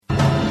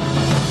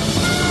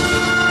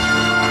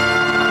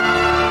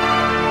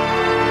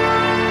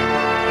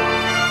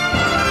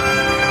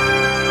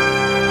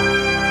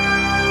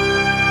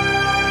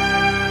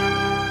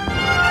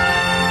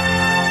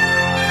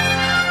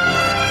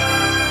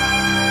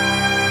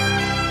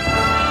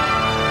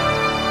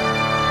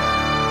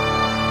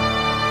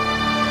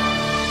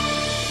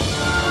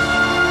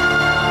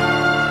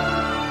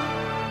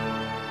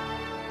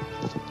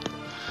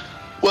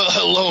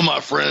Hello, my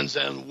friends,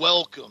 and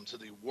welcome to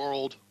the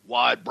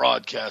worldwide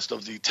broadcast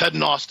of the Ted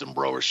and Austin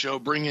Broer Show,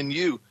 bringing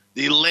you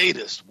the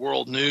latest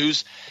world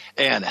news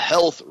and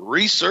health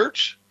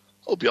research.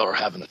 Hope y'all are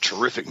having a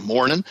terrific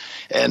morning,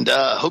 and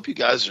hope you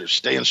guys are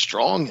staying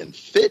strong and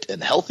fit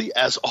and healthy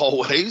as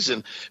always.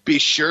 And be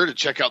sure to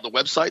check out the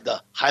website,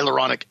 the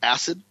Hyaluronic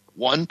Acid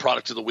One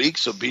product of the week.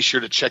 So be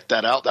sure to check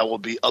that out. That will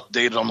be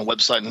updated on the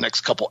website in the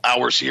next couple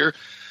hours here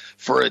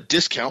for a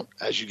discount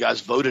as you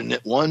guys voted and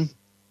it won.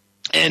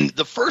 And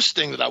the first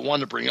thing that I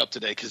wanted to bring up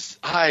today, because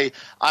I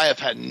have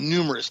had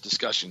numerous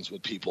discussions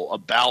with people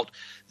about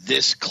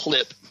this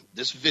clip,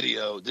 this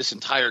video, this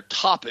entire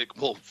topic.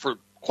 Well, for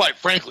quite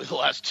frankly, the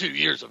last 2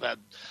 years I've had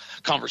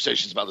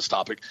conversations about this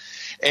topic.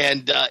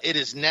 And it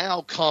has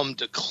now come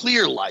to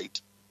clear light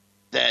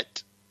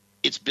that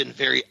it's been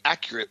very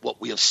accurate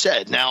what we have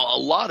said. Now, a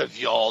lot of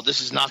y'all,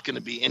 this is not going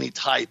to be any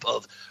type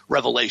of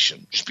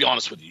revelation. Just be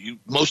honest with you.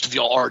 Most of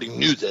y'all already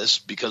knew this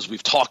because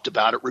we've talked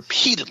about it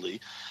repeatedly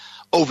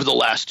over the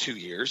last 2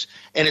 years,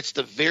 and it's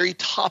the very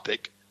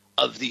topic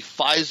of the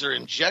Pfizer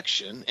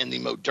injection and the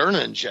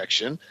Moderna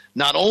injection.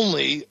 Not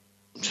only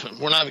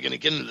we're not even going to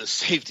get into the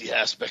safety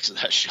aspects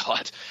of that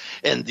shot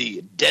and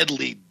the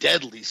deadly,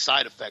 deadly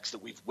side effects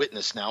that we've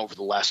witnessed now over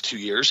the last 2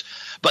 years,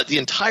 but the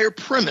entire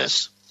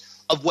premise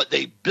of what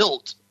they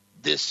built,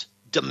 this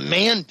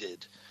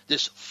demanded,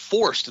 this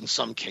forced in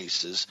some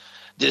cases,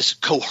 this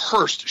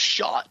coerced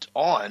shot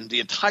on,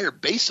 the entire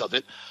base of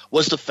it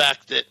was the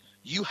fact that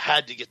you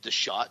had to get the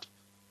shot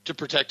to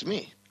protect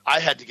me. I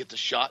had to get the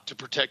shot to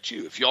protect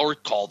you. If y'all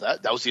recall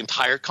that was the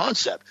entire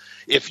concept.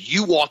 If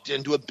you walked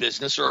into a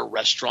business or a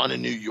restaurant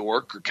in New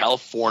York or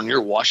California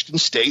or Washington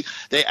State,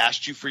 they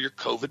asked you for your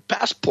COVID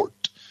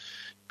passport.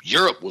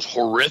 Europe was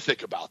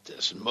horrific about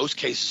this. In most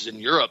cases in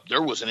Europe,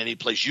 there wasn't any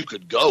place you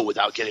could go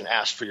without getting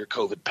asked for your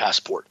COVID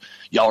passport.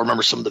 Y'all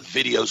remember some of the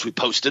videos we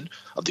posted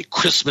of the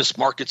Christmas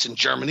markets in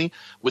Germany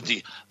with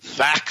the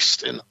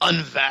vaxxed and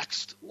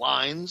unvaxxed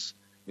lines?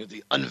 You know,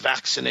 the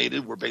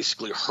unvaccinated were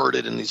basically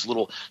herded in these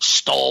little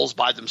stalls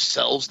by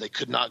themselves. They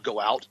could not go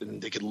out, and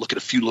they could look at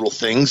a few little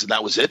things, and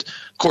that was it.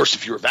 Of course,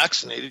 if you were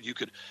vaccinated, you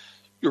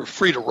were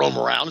free to roam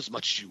around as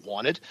much as you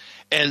wanted.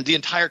 And the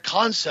entire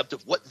concept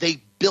of what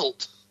they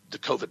built, the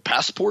COVID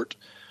passport,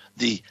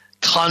 the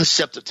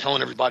concept of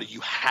telling everybody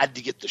you had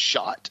to get the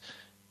shot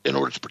in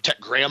order to protect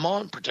grandma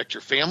and protect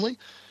your family.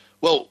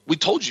 Well, we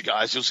told you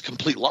guys it was a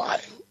complete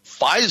lie.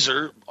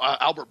 Pfizer,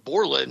 Albert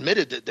Bourla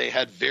admitted that they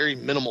had very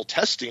minimal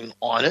testing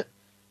on it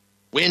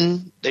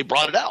when they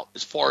brought it out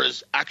as far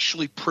as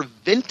actually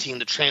preventing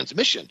the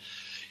transmission.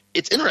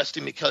 It's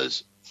interesting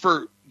because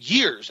for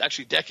years,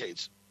 actually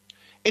decades,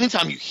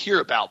 anytime you hear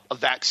about a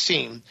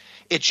vaccine,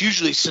 it's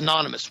usually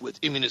synonymous with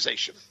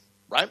immunization,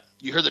 right?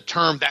 You hear the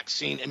term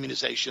vaccine,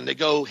 immunization, they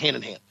go hand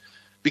in hand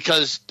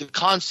because the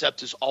concept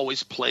has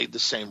always played the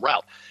same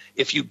route.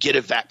 If you get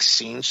a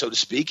vaccine, so to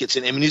speak, it's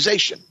an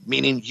immunization,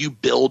 meaning you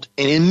build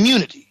an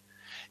immunity.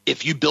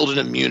 If you build an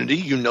immunity,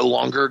 you're no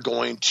longer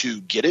going to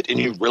get it, and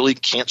you really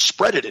can't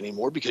spread it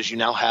anymore because you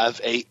now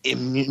have a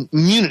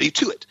immunity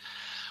to it.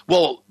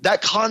 Well,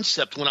 that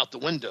concept went out the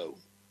window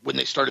when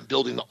they started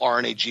building the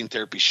RNA gene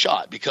therapy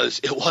shot because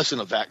it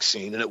wasn't a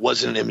vaccine and it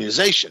wasn't an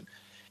immunization.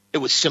 It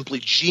was simply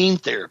gene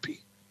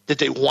therapy that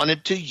they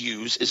wanted to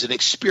use as an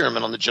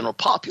experiment on the general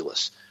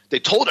populace. They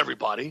told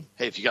everybody,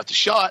 hey, if you got the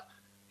shot,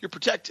 you're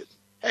protected.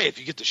 Hey, if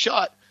you get the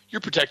shot,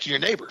 you're protecting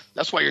your neighbor.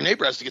 That's why your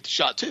neighbor has to get the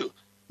shot too.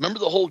 Remember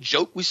the whole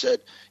joke we said?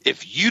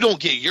 If you don't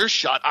get your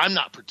shot, I'm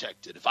not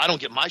protected. If I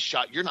don't get my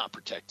shot, you're not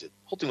protected.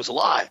 The whole thing was a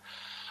lie.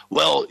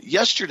 Well,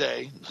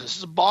 yesterday, this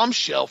is a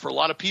bombshell for a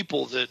lot of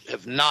people that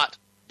have not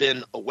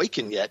been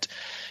awakened yet.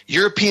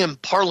 European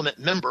Parliament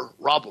member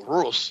Rob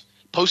Roos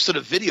posted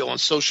a video on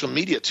social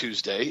media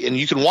Tuesday, and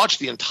you can watch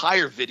the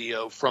entire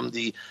video from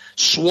the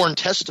sworn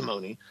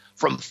testimony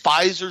from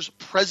Pfizer's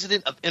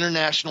president of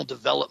international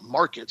developed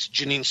markets,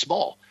 Janine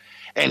Small.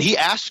 And he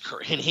asked her,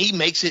 and he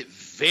makes it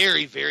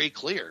very, very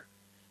clear,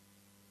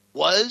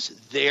 was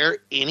there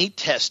any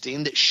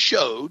testing that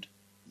showed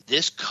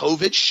this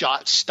COVID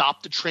shot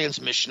stopped the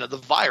transmission of the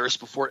virus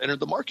before it entered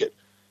the market?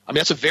 I mean,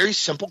 that's a very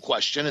simple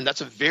question, and that's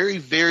a very,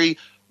 very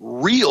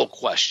real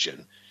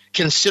question,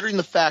 considering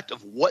the fact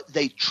of what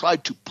they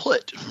tried to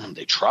put.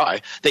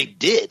 They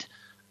did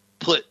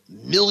put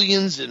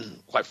millions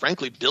and, quite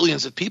frankly,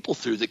 billions of people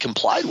through that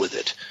complied with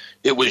it.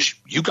 It was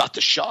you got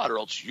the shot or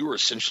else you were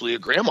essentially a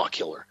grandma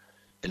killer.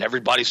 And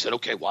everybody said,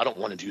 okay, well, I don't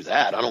want to do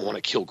that. I don't want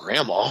to kill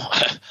grandma.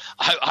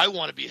 I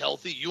want to be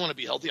healthy. You want to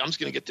be healthy. I'm just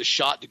going to get this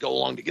shot to go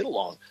along to get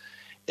along.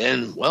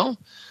 And, well,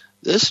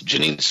 this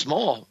Janine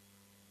Small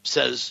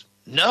says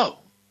no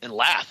and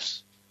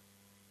laughs.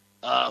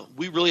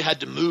 We really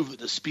had to move at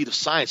the speed of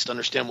science to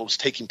understand what was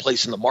taking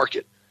place in the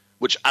market,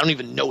 which I don't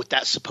even know what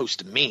that's supposed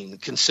to mean,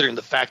 considering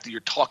the fact that you're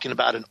talking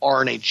about an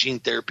RNA gene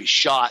therapy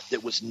shot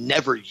that was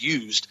never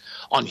used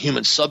on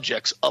human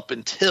subjects up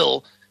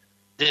until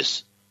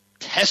this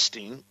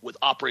testing with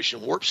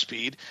Operation Warp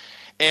Speed.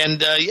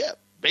 And,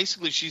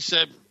 basically she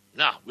said,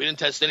 no, we didn't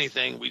test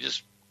anything. We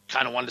just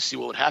kind of wanted to see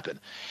what would happen.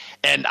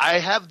 And I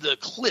have the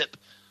clip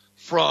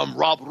from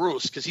Rob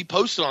Roos, because he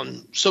posted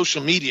on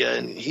social media,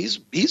 and he's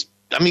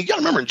I mean, you got to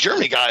remember, in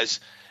Germany, guys,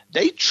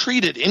 they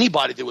treated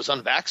anybody that was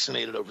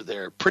unvaccinated over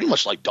there pretty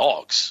much like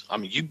dogs. I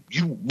mean,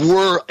 you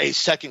were a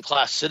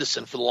second-class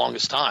citizen for the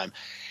longest time.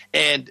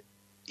 And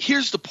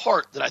here's the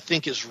part that I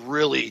think is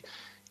really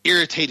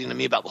irritating to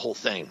me about the whole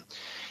thing.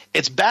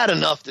 It's bad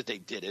enough that they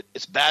did it.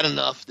 It's bad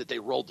enough that they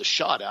rolled the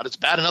shot out. It's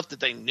bad enough that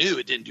they knew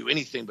it didn't do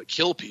anything but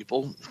kill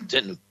people,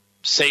 didn't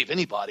save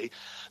anybody.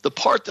 The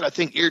part that I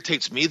think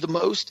irritates me the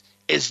most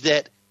is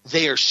that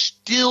they are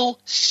still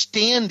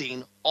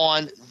standing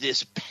on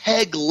this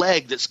peg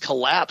leg that's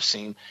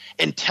collapsing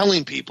and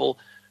telling people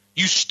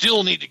you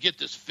still need to get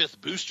this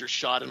 5th booster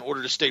shot in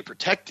order to stay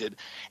protected,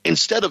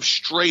 instead of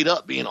straight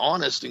up being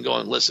honest and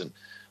going, listen,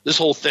 this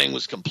whole thing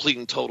was complete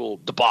and total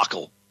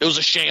debacle. It was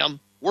a sham.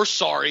 We're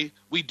sorry.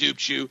 We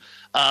duped you.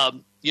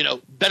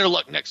 Better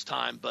luck next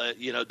time, but,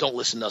 don't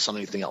listen to us on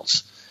anything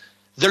else.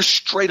 They're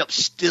straight up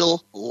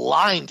still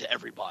lying to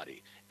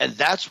everybody. And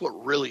that's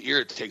what really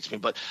irritates me.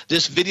 But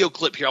this video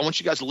clip here, I want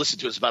you guys to listen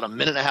to it. It's about 1.5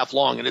 minutes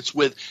long, and it's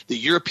with the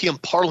European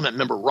Parliament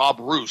member Rob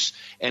Roos.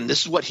 And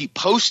this is what he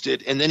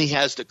posted, and then he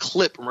has the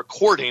clip and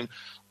recording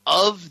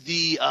of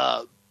the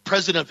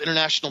President of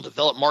International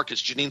Developed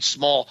Markets, Janine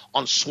Small,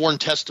 on sworn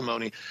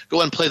testimony. Go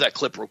ahead and play that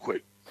clip real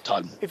quick,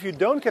 Todd. If you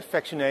don't get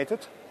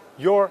vaccinated,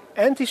 you're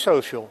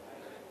antisocial.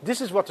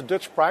 This is what the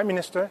Dutch Prime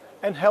Minister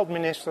and Health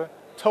Minister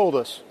told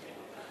us.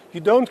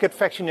 You don't get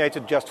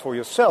vaccinated just for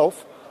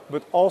yourself,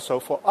 but also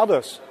for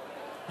others.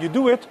 You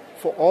do it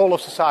for all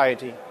of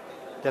society.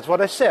 That's what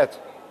I said.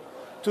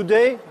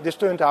 Today, this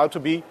turned out to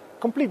be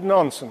complete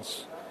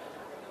nonsense.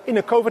 In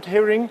a COVID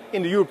hearing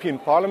in the European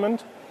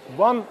Parliament,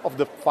 one of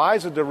the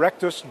Pfizer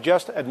directors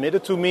just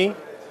admitted to me,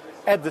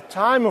 at the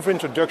time of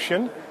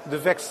introduction, the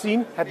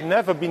vaccine had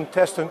never been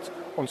tested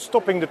on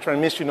stopping the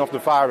transmission of the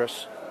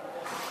virus.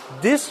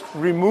 This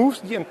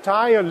removes the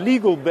entire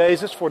legal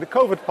basis for the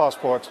COVID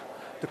passport.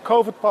 The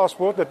COVID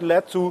passport that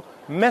led to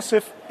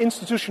massive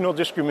institutional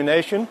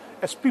discrimination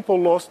as people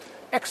lost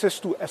access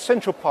to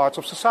essential parts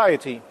of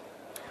society.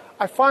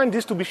 I find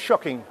this to be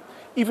shocking,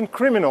 even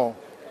criminal.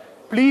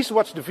 Please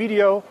watch the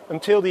video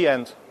until the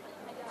end.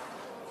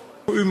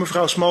 Voor u,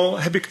 mevrouw Small,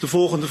 heb ik de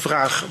volgende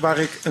vraag waar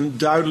ik een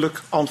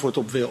duidelijk antwoord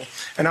op wil.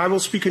 And I will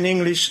speak in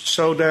English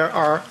so there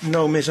are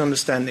no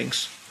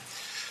misunderstandings.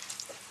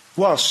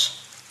 Was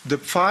the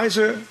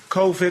Pfizer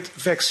COVID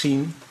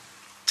vaccine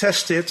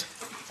tested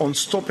on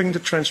stopping the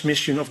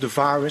transmission of the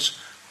virus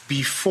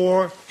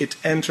before it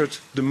entered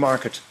the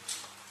market?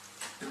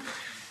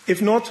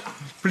 If not,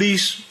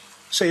 please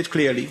say it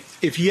clearly.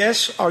 If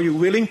yes, are you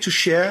willing to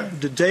share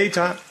the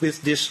data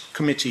with this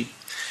committee?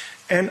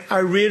 And I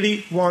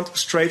really want a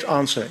straight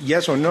answer,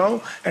 yes or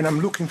no, and I'm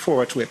looking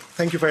forward to it.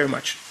 Thank you very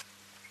much.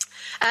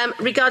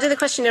 Regarding the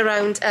question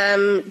around,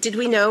 did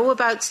we know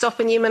about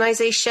stopping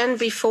immunisation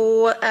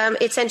before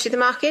it's entered the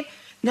market?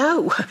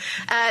 No.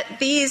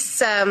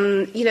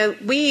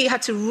 We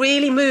had to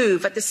really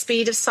move at the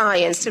speed of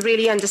science to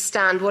really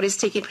understand what is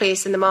taking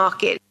place in the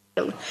market.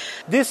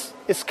 This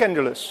is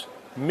scandalous.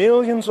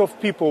 Millions of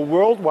people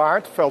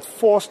worldwide felt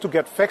forced to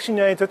get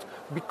vaccinated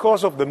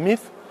because of the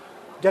myth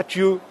that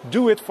you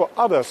do it for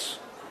others.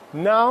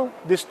 Now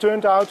this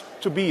turned out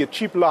to be a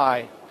cheap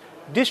lie.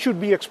 This should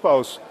be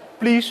exposed.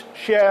 Please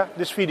share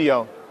this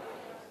video.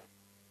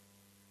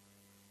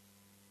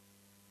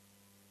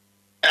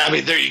 I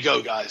mean, there you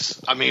go, guys.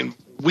 I mean,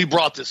 we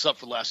brought this up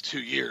for the last 2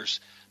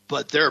 years,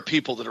 but there are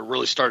people that are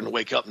really starting to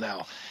wake up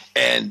now.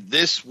 And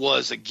this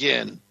was,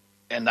 again,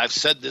 and I've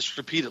said this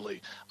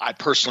repeatedly, I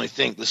personally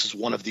think this is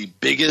one of the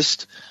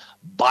biggest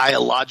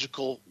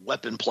biological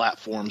weapon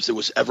platforms that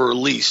was ever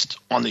released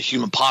on the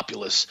human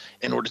populace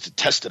in order to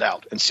test it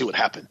out and see what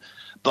happened.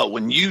 But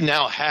when you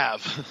now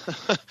have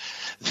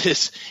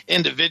this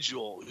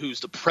individual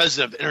who's the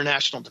president of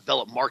International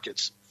Developed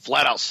Markets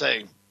flat out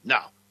saying, no,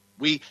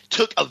 we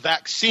took a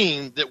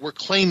vaccine that we're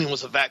claiming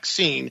was a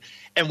vaccine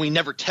and we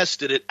never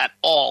tested it at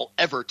all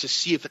ever to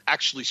see if it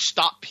actually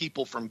stopped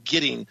people from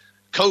getting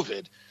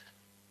COVID,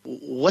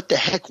 what the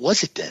heck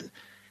was it then?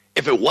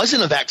 If it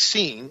wasn't a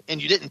vaccine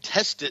and you didn't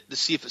test it to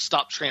see if it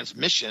stopped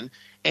transmission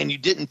and you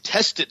didn't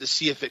test it to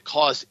see if it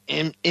caused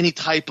any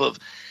type of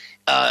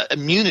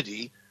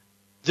immunity,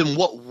 then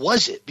what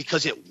was it?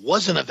 Because it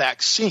wasn't a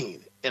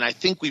vaccine. And I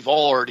think we've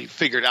all already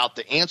figured out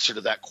the answer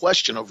to that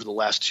question over the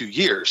last 2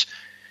 years.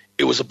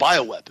 It was a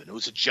bioweapon. It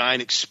was a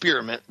giant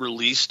experiment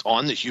released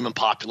on the human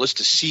populace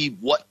to see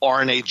what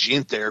RNA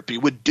gene therapy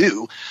would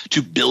do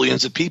to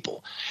billions of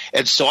people.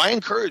 And so I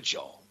encourage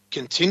y'all,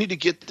 continue to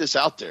get this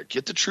out there.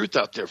 Get the truth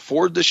out there.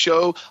 Forward the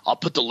show. I'll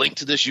put the link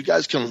to this. You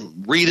guys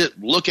can read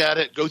it, look at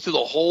it, go through the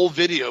whole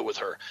video with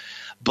her.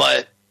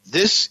 But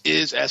this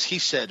is, as he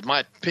said, in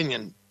my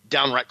opinion,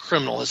 downright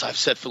criminal, as I've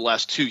said for the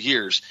last 2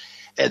 years.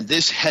 And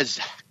this has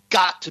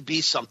got to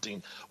be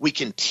something we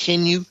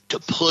continue to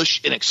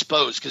push and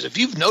expose. Because if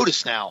you've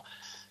noticed now,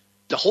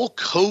 the whole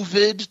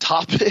COVID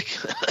topic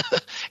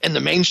and the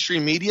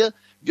mainstream media,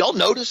 y'all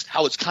noticed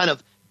how it's kind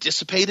of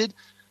dissipated?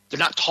 They're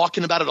not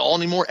talking about it all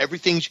anymore.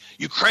 Everything's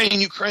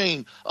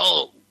Ukraine.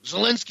 Oh,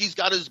 Zelensky's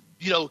got his,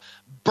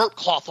 burp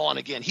cloth on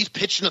again. He's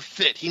pitching a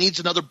fit. He needs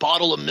another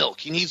bottle of milk.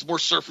 He needs more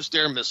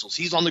surface-to-air missiles.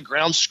 He's on the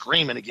ground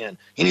screaming again.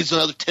 He needs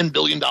another $10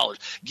 billion.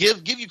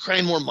 Give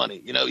Ukraine more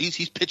money.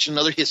 He's pitching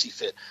another hissy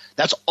fit.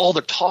 That's all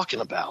they're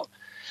talking about.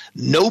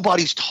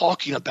 Nobody's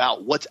talking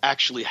about what's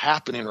actually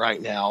happening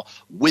right now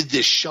with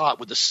this shot,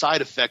 with the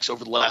side effects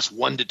over the last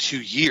 1 to 2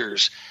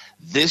 years.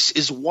 This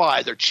is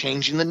why they're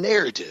changing the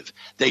narrative.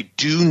 They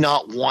do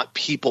not want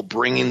people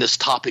bringing this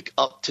topic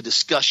up to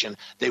discussion.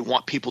 They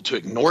want people to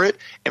ignore it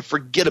and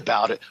forget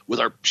about it.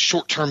 With our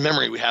short-term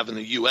memory we have in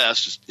the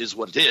U.S. is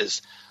what it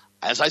is.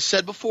 As I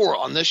said before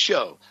on this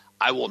show,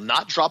 I will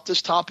not drop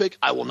this topic.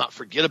 I will not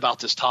forget about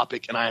this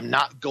topic, and I am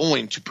not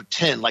going to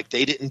pretend like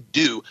they didn't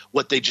do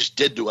what they just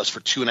did to us for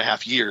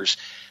 2.5 years.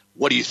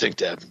 What do you think,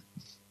 Deb?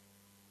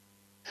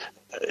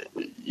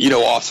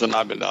 Austin,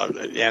 I've been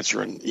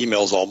answering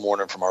emails all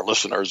morning from our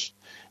listeners,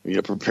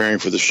 preparing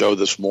for the show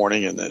this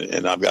morning,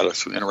 and I've got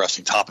some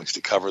interesting topics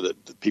to cover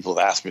that people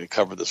have asked me to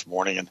cover this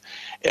morning.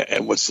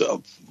 And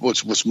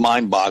what's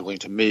mind-boggling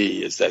to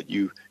me is that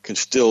you can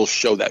still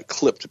show that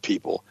clip to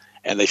people,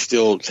 and they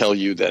still tell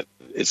you that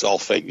it's all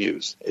fake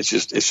news. It's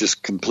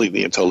just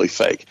completely and totally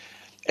fake.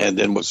 And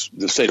then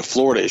the state of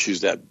Florida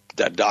issues that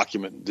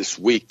document this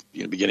week,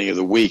 beginning of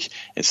the week,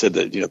 and said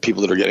that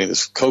people that are getting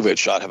this COVID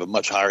shot have a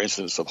much higher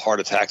incidence of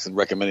heart attacks, and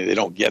recommending they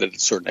don't get it in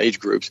certain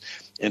age groups.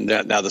 And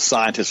that now the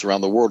scientists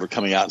around the world are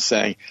coming out and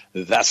saying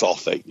that that's all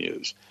fake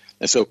news.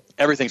 And so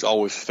everything's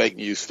always fake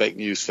news, fake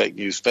news, fake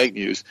news, fake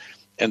news.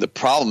 And the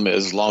problem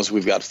is, as long as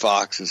we've got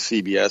Fox and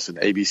CBS and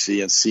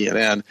ABC and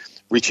CNN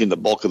reaching the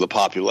bulk of the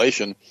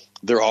population,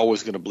 they're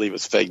always going to believe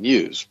it's fake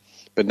news.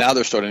 But now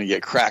they're starting to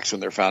get cracks in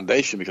their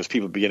foundation because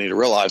people are beginning to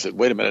realize that,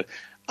 wait a minute,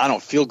 I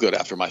don't feel good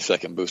after my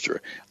second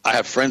booster. I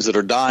have friends that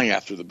are dying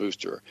after the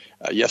booster.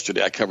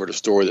 Yesterday I covered a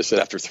story that said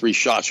after 3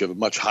 shots you have a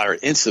much higher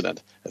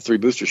incident, 3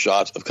 booster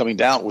shots, of coming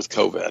down with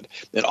COVID.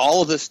 And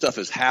all of this stuff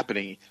is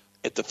happening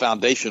at the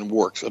foundation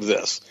works of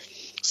this.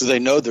 So they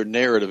know their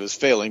narrative is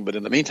failing, but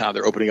in the meantime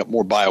they're opening up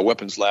more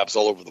bioweapons labs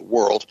all over the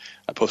world.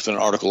 I posted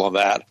an article on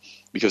that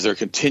because they're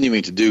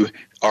continuing to do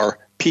our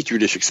Petri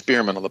dish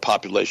experiment on the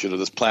population of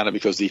this planet,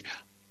 because the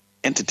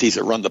entities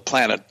that run the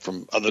planet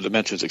from other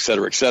dimensions, et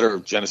cetera,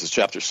 Genesis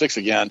chapter 6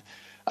 again,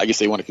 I guess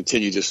they want to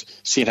continue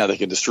just seeing how they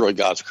can destroy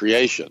God's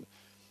creation.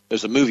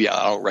 There's a movie,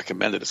 I don't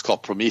recommend it. It's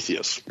called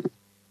Prometheus.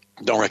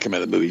 Don't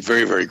recommend the movie.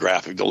 Very, very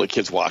graphic. Don't let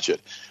kids watch it.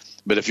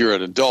 But if you're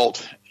an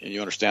adult and you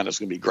understand it's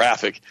going to be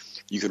graphic,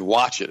 you can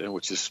watch it, in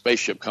which this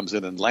spaceship comes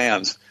in and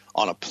lands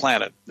on a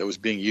planet that was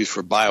being used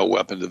for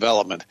bioweapon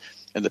development.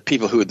 And the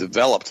people who had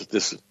developed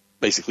this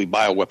basically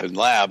bioweapon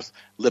labs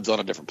lived on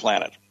a different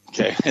planet.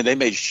 Okay, and they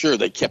made sure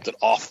they kept it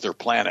off their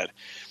planet.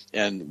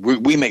 And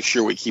we make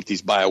sure we keep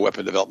these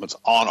bioweapon developments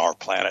on our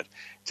planet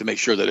to make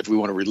sure that if we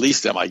want to release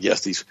them, I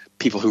guess these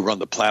people who run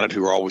the planet,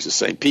 who are always the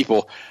same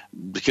people,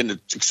 can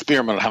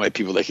experiment on how many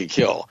people they can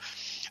kill.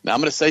 Now, I'm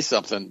going to say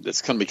something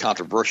that's going to be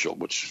controversial,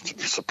 which,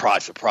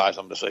 surprise, surprise,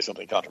 I'm going to say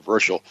something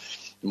controversial.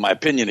 In my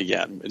opinion,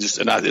 again,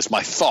 it's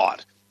my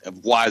thought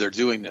of why they're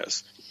doing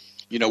this.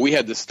 We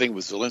had this thing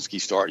with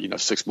Zelensky start,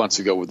 6 months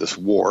ago with this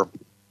war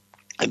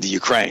in the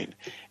Ukraine,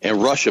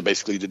 and Russia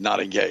basically did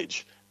not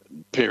engage.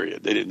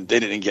 Period. They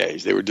didn't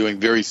engage. They were doing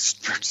very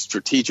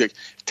strategic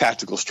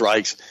tactical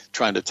strikes,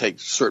 trying to take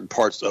certain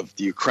parts of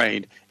the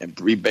Ukraine and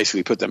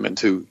basically put them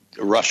into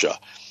Russia.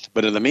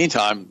 But in the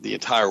meantime, the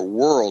entire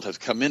world has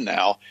come in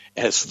now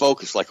and has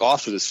focused, like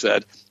Austin has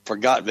said,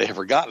 they have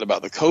forgotten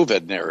about the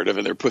COVID narrative,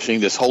 and they're pushing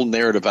this whole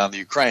narrative on the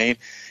Ukraine.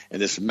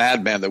 And this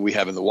madman that we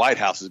have in the White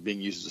House is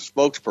being used as a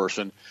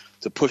spokesperson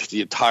to push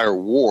the entire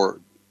war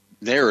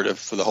narrative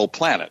for the whole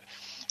planet.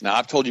 Now,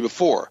 I've told you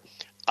before,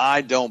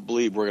 I don't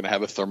believe we're going to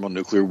have a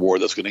thermonuclear war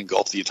that's going to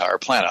engulf the entire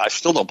planet. I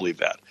still don't believe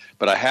that.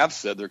 But I have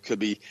said there could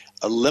be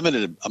a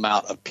limited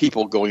amount of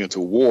people going into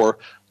war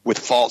with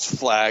false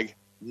flag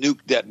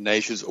nuke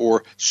detonations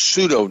or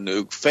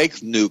pseudo-nuke, fake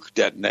nuke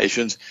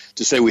detonations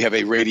to say we have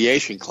a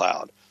radiation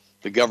cloud.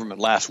 The government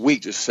last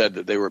week just said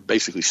that they were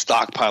basically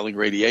stockpiling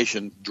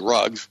radiation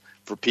drugs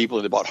for people,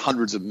 and they bought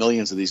hundreds of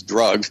millions of these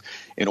drugs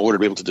in order to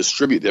be able to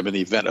distribute them in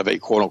the event of a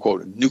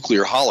quote-unquote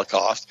nuclear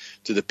holocaust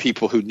to the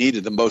people who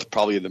needed them most,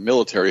 probably in the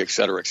military, et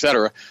cetera, et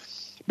cetera.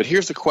 But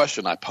here's the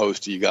question I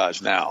pose to you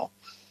guys now,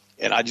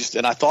 and I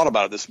thought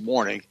about it this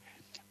morning.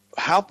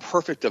 How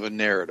perfect of a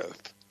narrative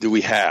do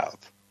we have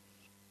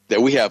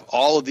that we have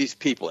all of these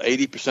people,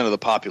 80% of the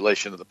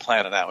population of the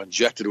planet now,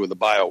 injected with a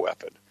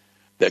bioweapon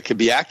that can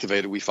be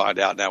activated, we find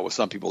out now what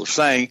some people are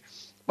saying,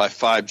 by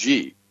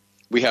 5G.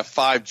 We have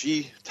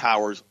 5G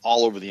towers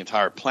all over the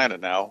entire planet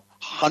now.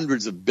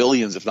 Hundreds of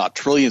billions, if not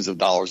trillions of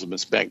dollars have been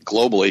spent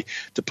globally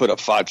to put up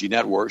 5G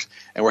networks.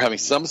 And we're having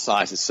some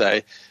scientists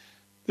say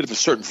that if a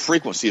certain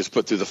frequency is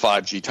put through the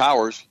 5G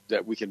towers,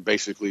 that we can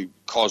basically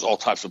cause all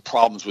types of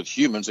problems with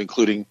humans,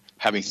 including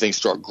having things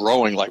start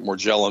growing like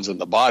Morgellons in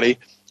the body,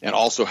 and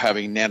also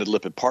having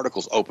nanolipid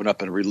particles open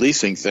up and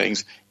releasing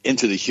things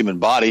into the human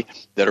body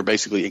that are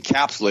basically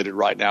encapsulated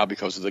right now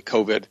because of the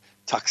COVID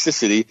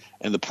toxicity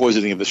and the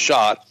poisoning of the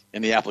shot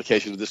and the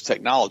application of this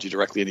technology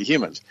directly into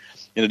humans.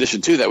 In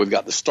addition to that, we've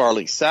got the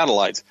Starlink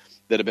satellites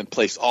that have been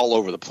placed all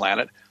over the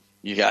planet.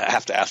 You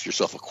have to ask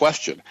yourself a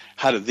question.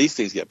 How did these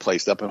things get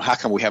placed up, and how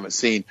come we haven't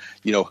seen,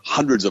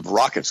 hundreds of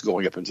rockets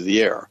going up into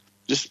the air?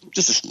 Just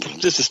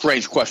a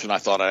strange question. I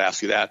thought I'd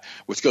ask you that,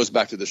 which goes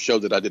back to the show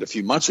that I did a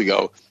few months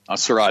ago on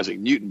Sir Isaac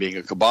Newton being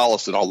a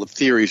Kabbalist and all the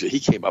theories that he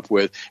came up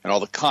with and all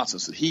the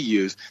constants that he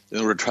used in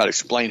order to try to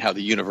explain how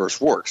the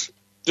universe works.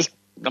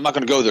 I'm not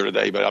going to go there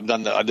today, but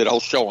I did a whole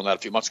show on that a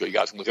few months ago. You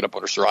guys can look it up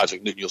under Sir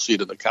Isaac Newton. You'll see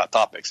it in the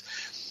topics.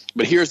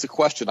 But here's the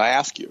question I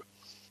ask you.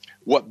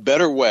 What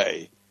better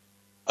way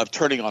of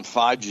turning on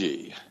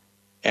 5G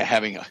and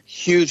having a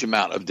huge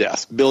amount of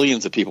deaths,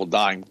 billions of people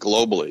dying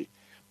globally,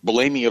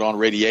 blaming it on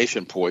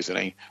radiation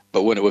poisoning,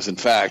 but when it was in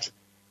fact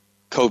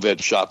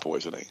COVID shot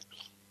poisoning?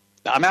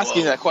 Now, I'm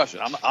asking you that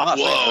question. I'm not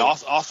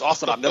saying,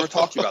 Austin, I've never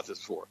talked to you about this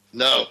before.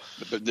 No,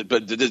 but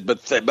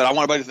I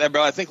want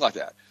everybody to think like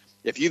that.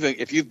 If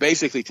you've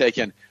basically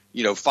taken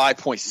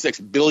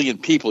 5.6 billion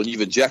people and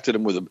you've injected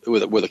them with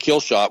a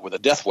kill shot, with a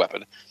death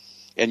weapon,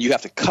 and you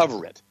have to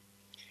cover it,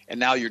 and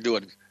now you're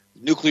doing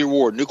nuclear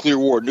war,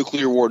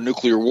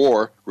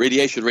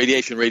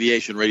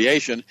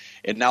 radiation,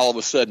 and now all of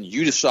a sudden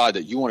you decide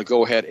that you want to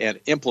go ahead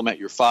and implement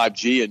your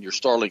 5G and your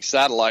Starlink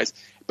satellites,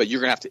 but you're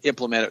going to have to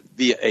implement it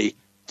via a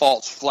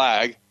false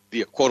flag,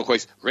 via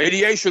quote-unquote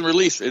radiation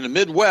release in the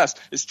Midwest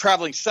is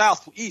traveling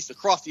southeast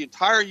across the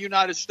entire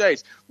United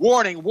States.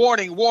 Warning,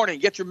 warning, warning,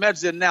 get your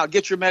meds in now,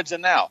 get your meds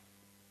in now.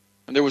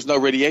 And there was no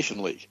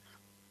radiation leak.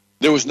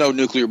 There was no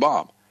nuclear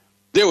bomb.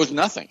 There was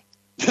nothing.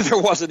 There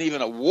wasn't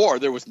even a war.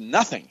 There was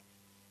nothing.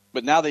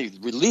 But now they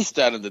released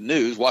that in the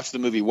news. Watch the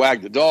movie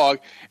Wag the Dog.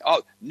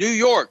 New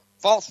York,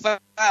 false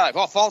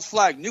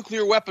flag,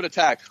 nuclear weapon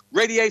attack,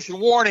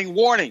 radiation warning,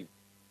 warning.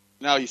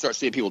 Now you start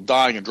seeing people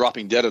dying and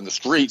dropping dead in the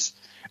streets.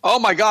 Oh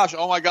my gosh,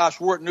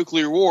 we're at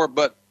nuclear war,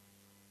 but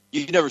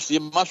you never see a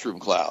mushroom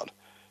cloud.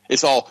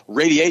 It's all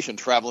radiation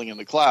traveling in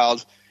the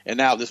clouds, and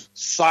now this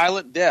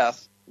silent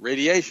death,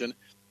 radiation,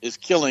 is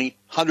killing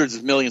hundreds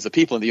of millions of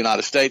people in the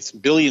United States,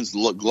 billions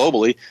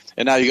globally,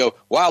 and now you go,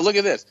 wow, look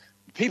at this.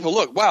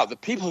 The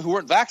people who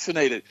weren't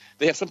vaccinated,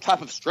 they have some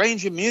type of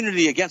strange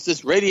immunity against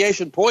this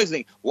radiation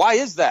poisoning. Why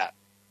is that?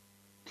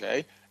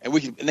 Okay, and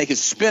they can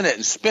spin it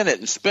and spin it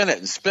and spin it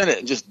and spin it,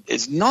 and just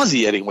it's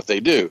nauseating what they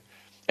do.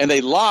 And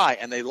they lie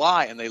and they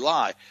lie and they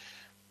lie.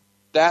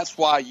 That's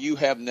why you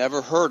have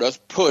never heard us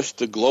push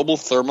the global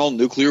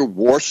thermonuclear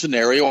war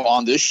scenario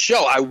on this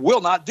show. I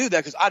will not do that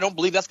because I don't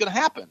believe that's going to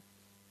happen.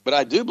 But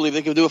I do believe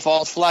they can do a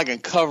false flag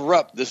and cover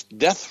up this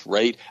death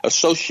rate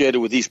associated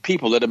with these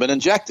people that have been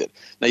injected.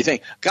 Now you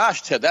think,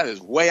 gosh, Ted, that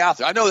is way out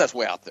there. I know that's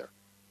way out there.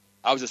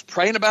 I was just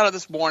praying about it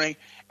this morning,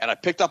 and I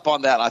picked up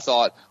on that, and I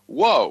thought,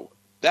 whoa,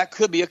 that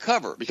could be a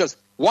cover. Because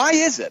why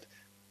is it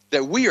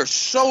that we are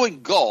so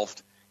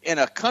engulfed in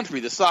a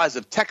country the size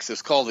of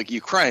Texas called the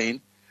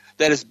Ukraine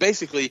that is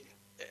basically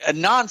a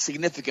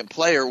non-significant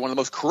player, one of the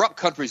most corrupt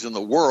countries in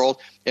the world,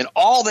 and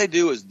all they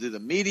do is do the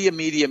media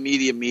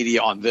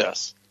on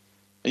this.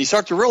 And you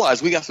start to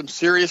realize we got some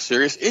serious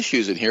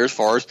issues in here as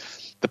far as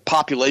the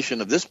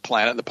population of this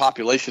planet, the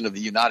population of the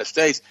United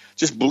States,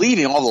 just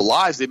believing all the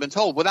lies they've been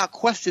told without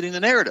questioning the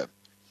narrative.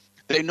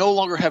 They no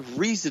longer have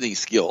reasoning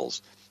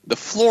skills. The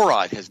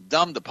fluoride has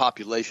dumbed the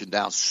population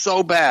down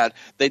so bad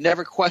they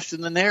never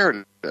question the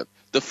narrative.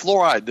 The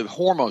fluoride, the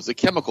hormones, the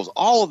chemicals,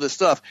 all of this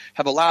stuff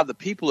have allowed the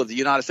people of the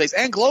United States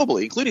and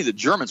globally, including the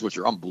Germans, which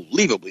are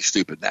unbelievably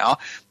stupid now.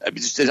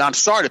 I'm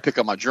sorry to pick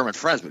on my German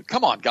friends, but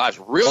come on, guys,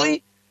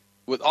 really?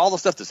 With all the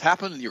stuff that's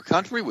happened in your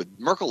country, with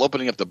Merkel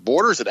opening up the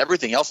borders and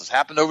everything else that's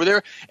happened over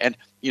there, and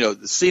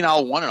the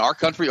senile one in our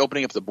country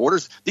opening up the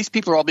borders, these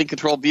people are all being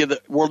controlled via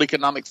the World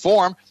Economic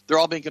Forum. They're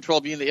all being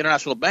controlled via the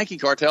international banking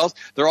cartels.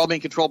 They're all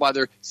being controlled by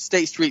their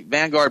State Street,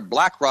 Vanguard,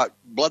 BlackRock,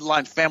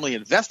 bloodline family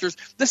investors.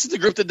 This is the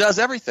group that does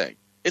everything.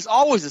 It's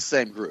always the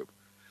same group.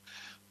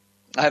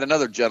 I had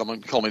another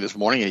gentleman call me this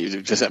morning. He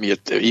just sent me an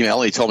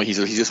email, and he told me he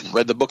just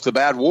read the book The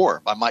Bad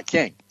War by Mike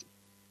King.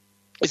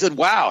 He said,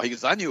 wow. He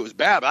goes, I knew it was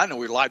bad, but I didn't know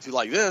we were lied to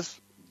like this.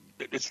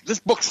 This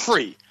book's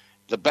free.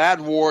 The Bad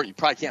War, you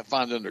probably can't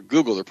find it under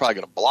Google. They're probably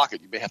going to block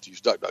it. You may have to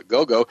use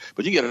DuckDuckGo,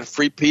 but you get a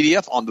free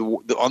PDF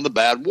on the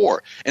Bad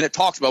War. And it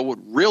talks about what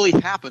really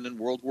happened in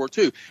World War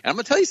II. And I'm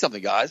going to tell you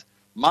something, guys.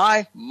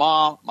 My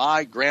mom,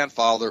 my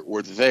grandfather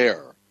were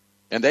there.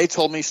 And they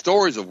told me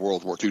stories of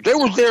World War II. They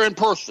were there in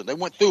person. They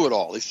went through it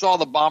all. They saw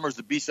the bombers,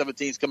 the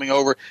B-17s coming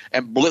over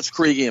and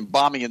blitzkrieging and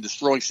bombing and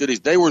destroying cities.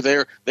 They were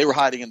there. They were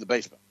hiding in the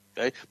basement.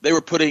 Okay? They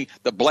were putting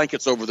the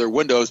blankets over their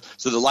windows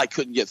so the light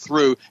couldn't get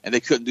through and they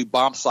couldn't do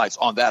bomb sites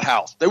on that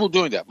house. They were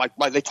doing that.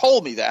 They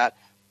told me that,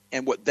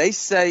 and what they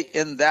say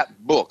in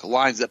that book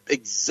lines up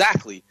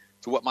exactly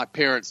to what my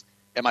parents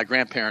and my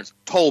grandparents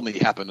told me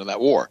happened in that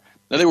war.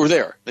 Now, they were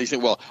there. They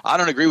said, well, I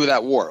don't agree with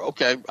that war.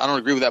 Okay, I don't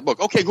agree with that book.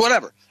 Okay,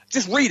 whatever.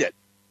 Just read it.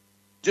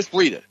 Just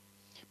read it.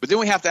 But then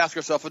we have to ask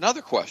ourselves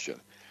another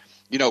question.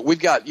 We've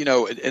got,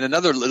 and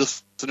another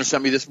listener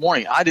sent me this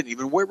morning. I didn't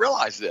even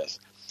realize this.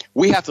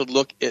 We have to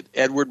look at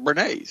Edward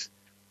Bernays.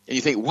 And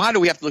you think, why do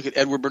we have to look at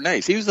Edward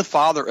Bernays? He was the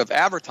father of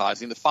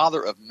advertising, the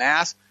father of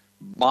mass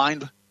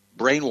mind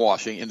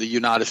brainwashing in the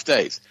United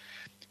States.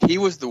 He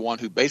was the one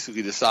who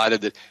basically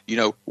decided that,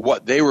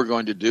 what they were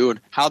going to do and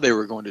how they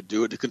were going to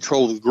do it to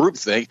control the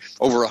groupthink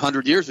over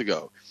 100 years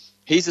ago.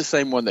 He's the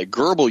same one that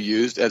Goebbels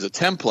used as a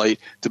template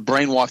to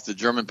brainwash the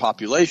German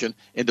population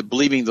into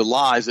believing the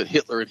lies that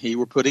Hitler and he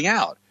were putting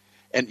out.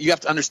 And you have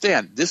to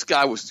understand, this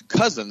guy was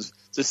cousins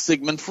to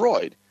Sigmund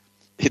Freud.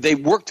 They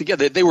worked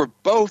together. They were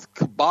both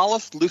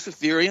Kabbalists,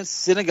 Luciferians,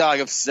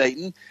 synagogue of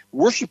Satan,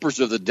 worshipers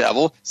of the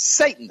devil,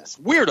 Satanists,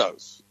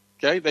 weirdos.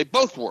 Okay, they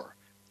both were,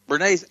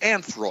 Bernays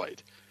and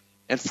Freud.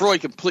 And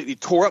Freud completely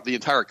tore up the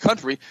entire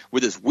country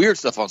with his weird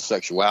stuff on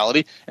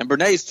sexuality, and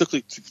Bernays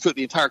took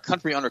the entire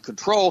country under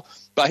control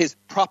by his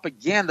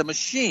propaganda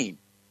machine.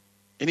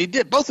 And he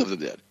did. Both of them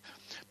did.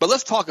 But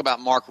let's talk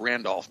about Mark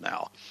Randolph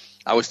now.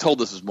 I was told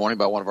this morning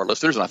by one of our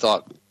listeners, and I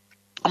thought,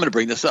 I'm going to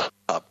bring this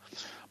up.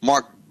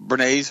 Mark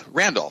Bernays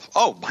Randolph.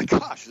 Oh, my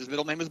gosh, his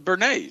middle name is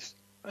Bernays.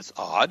 That's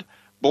odd.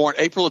 Born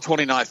April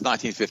 29th,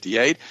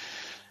 1958.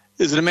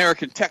 Is an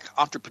American tech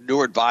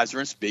entrepreneur, advisor,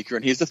 and speaker,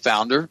 and he's the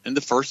founder and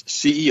the first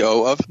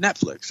CEO of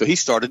Netflix. So he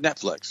started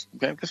Netflix.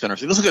 Okay, that's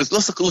interesting.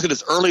 Let's look at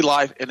his early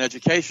life and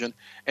education,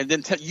 and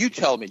then you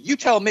tell me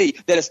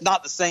that it's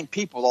not the same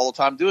people all the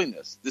time doing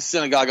this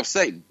synagogue of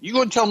Satan. You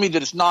go and tell me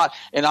that it's not,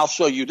 and I'll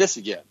show you this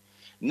again.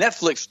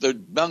 Netflix,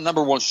 the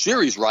number one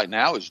series right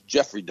now is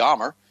Jeffrey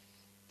Dahmer.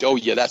 Oh,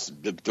 yeah, that's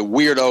the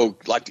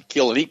weirdo like to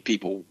kill and eat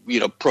people,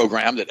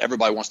 program that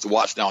everybody wants to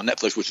watch now on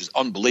Netflix, which is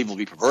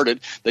unbelievably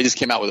perverted. They just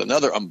came out with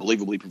another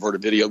unbelievably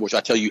perverted video, which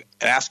I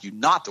ask you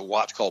not to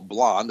watch, called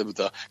Blonde, with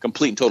a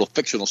complete and total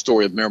fictional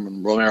story of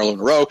Marilyn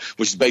Monroe,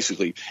 which is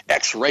basically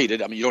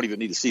X-rated. I mean, you don't even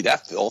need to see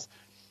that filth.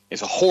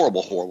 It's a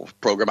horrible, horrible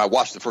program. I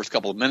watched the first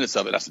couple of minutes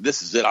of it. I said,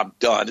 this is it. I'm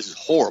done. This is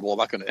horrible. I'm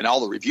not going to, and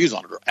all the reviews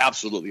on it are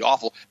absolutely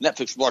awful.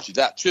 Netflix watches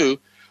that too.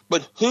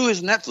 But who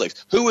is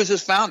Netflix? Who is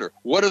his founder?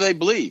 What do they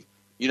believe?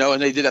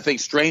 And they did, I think,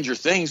 Stranger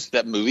Things,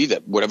 that movie,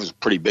 that whatever was a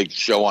pretty big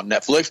show on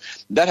Netflix.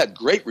 That had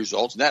great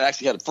results, and that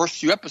actually had the first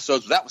few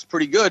episodes. That was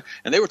pretty good,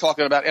 and they were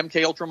talking about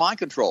MK Ultra mind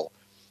control.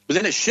 But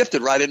then it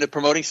shifted right into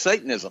promoting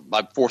Satanism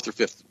by fourth or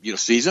fifth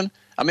season.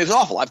 I mean, it's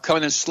awful. I've come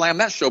in and slammed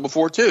that show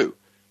before too.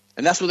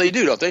 And that's what they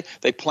do, don't they?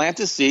 They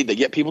plant a seed, they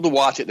get people to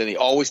watch it, then they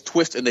always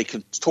twist and they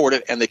contort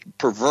it and they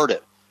pervert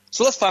it.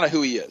 So let's find out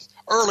who he is.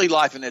 Early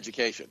life and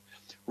education.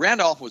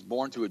 Randolph was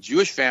born to a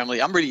Jewish family.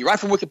 I'm reading right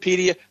from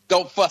Wikipedia.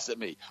 Don't fuss at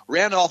me.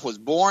 Randolph was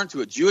born to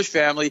a Jewish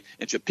family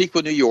in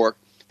Chappaqua, New York,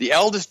 the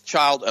eldest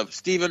child of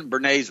Stephen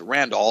Bernays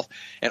Randolph,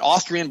 an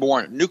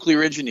Austrian-born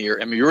nuclear engineer,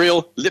 and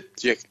Muriel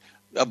Lipchik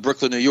of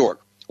Brooklyn, New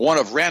York. One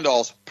of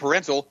Randolph's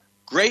parental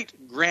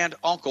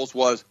great-grand-uncles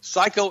was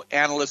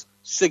psychoanalyst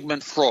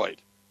Sigmund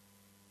Freud.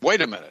 Wait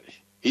a minute.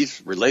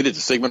 He's related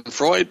to Sigmund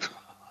Freud?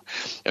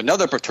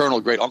 Another paternal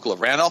great-uncle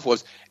of Randolph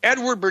was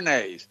Edward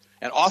Bernays,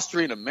 an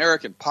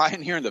Austrian-American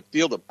pioneer in the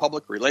field of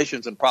public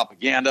relations and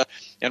propaganda,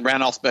 and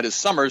Randolph spent his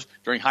summers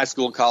during high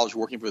school and college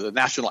working for the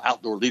National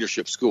Outdoor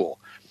Leadership School.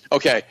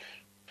 Okay,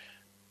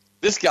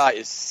 this guy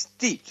is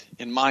steeped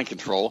in mind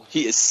control.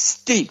 He is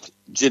steeped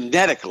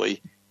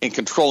genetically in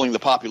controlling the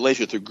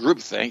population through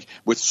groupthink,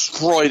 with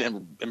Freud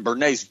and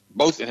Bernays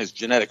both in his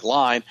genetic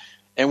line,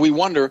 and we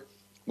wonder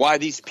why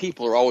these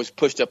people are always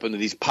pushed up into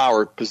these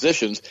power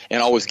positions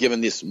and always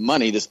given this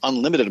money, this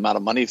unlimited amount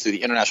of money through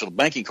the international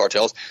banking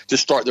cartels to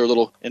start their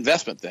little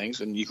investment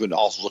things. And you can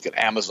also look at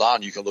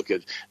Amazon, you can look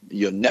at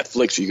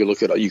Netflix, you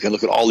can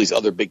look at all these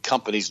other big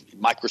companies,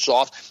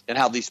 Microsoft, and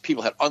how these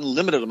people had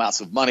unlimited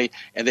amounts of money,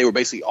 and they were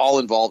basically all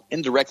involved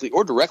indirectly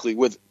or directly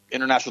with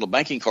international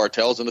banking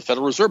cartels and the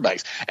Federal Reserve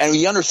banks. And when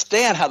you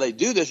understand how they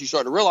do this, you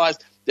start to realize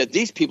that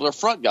these people are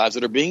front guys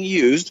that are being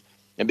used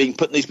and being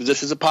put in these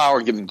positions of power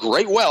and given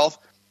great wealth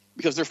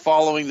because they're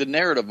following the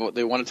narrative of what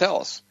they want to tell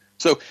us.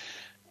 So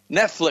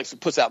Netflix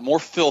puts out more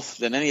filth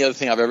than any other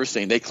thing I've ever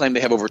seen. They claim they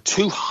have over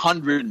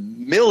 200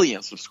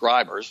 million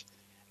subscribers,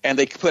 and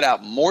they put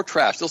out more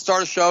trash. They'll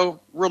start a show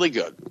really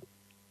good.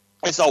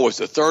 It's always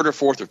the third or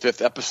fourth or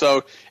fifth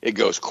episode. It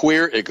goes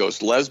queer, it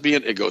goes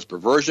lesbian, it goes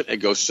perversion, it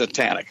goes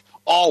satanic.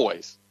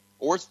 Always.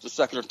 Or it's the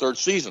second or third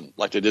season,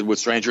 like they did with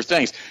Stranger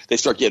Things. They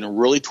start getting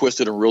really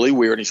twisted and really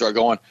weird, and you start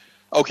going,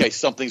 okay,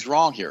 something's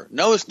wrong here.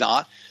 No, it's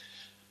not.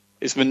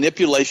 It's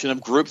manipulation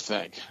of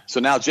groupthink. So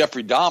now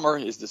Jeffrey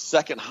Dahmer is the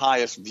second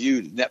highest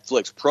viewed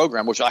Netflix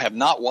program, which I have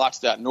not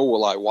watched that, nor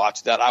will I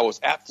watch that. I was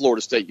at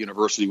Florida State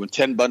University when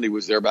Ted Bundy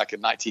was there back in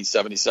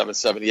 1977,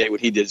 78, when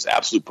he did his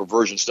absolute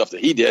perversion stuff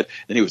that he did,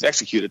 and he was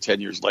executed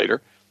 10 years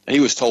later. And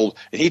he told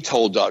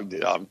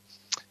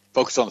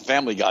Focus on the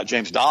Family guy,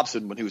 James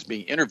Dobson, when he was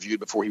being interviewed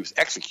before he was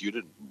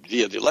executed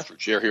via the electric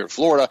chair here in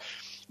Florida,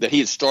 that he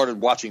had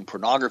started watching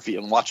pornography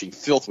and watching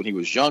filth when he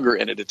was younger,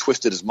 and it had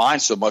twisted his mind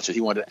so much that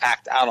he wanted to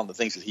act out on the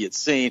things that he had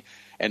seen.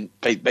 And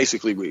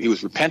basically he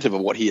was repentant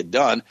of what he had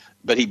done,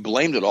 but he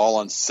blamed it all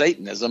on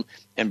Satanism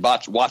and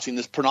watching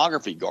this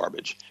pornography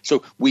garbage.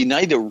 So we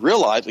need to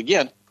realize,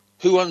 again,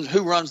 who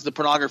runs the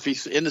pornography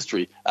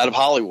industry out of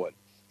Hollywood?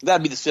 That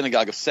would be the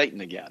synagogue of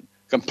Satan again.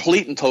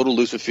 Complete and total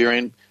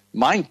Luciferian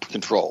mind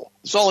control.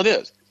 That's all it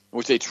is, in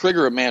which they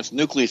trigger a man's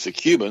nucleus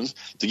accumbens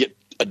to get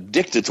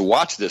addicted to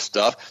watch this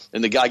stuff,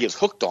 and the guy gets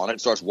hooked on it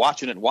and starts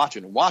watching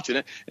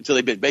it until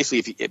they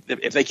basically,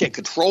 if they can't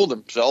control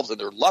themselves and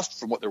their lust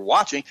from what they're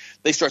watching,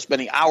 they start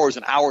spending hours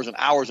and hours and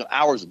hours and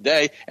hours a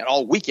day and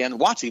all weekend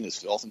watching this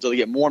filth until they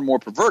get more and more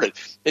perverted.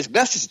 It's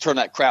best just to turn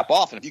that crap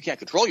off, and if you can't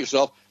control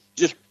yourself,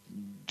 just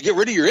get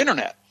rid of your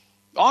internet.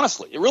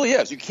 Honestly, it really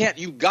is.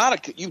 You've got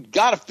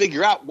to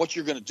figure out what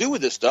you're going to do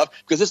with this stuff,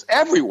 because it's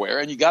everywhere,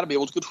 and you got to be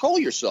able to control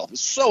yourself.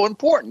 It's so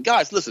important.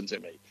 Guys, listen to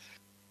me.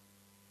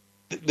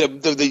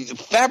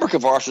 The fabric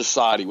of our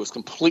society was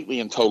completely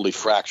and totally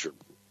fractured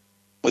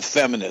with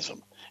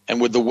feminism and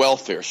with the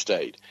welfare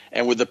state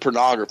and with the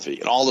pornography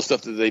and all the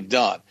stuff that they've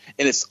done.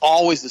 And it's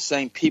always the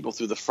same people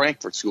through the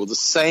Frankfurt School, the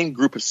same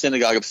group of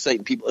synagogue of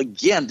Satan people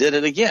again did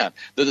it again.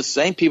 They're the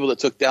same people that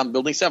took down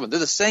Building 7. They're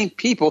the same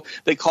people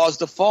that caused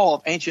the fall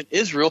of ancient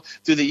Israel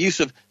through the use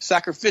of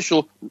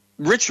sacrificial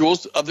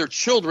rituals of their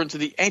children to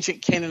the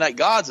ancient Canaanite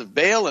gods of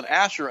Baal and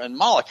Asherah and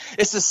Moloch.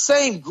 It's the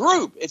same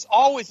group. It's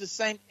always the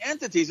same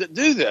entities that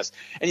do this.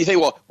 And you say,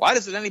 well, why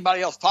doesn't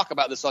anybody else talk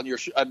about this on your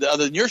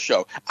other than your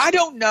show? I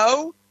don't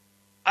know.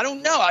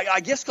 I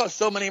guess because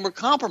so many of them are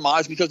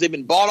compromised because they've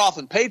been bought off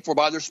and paid for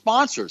by their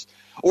sponsors,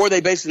 or they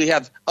basically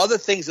have other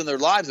things in their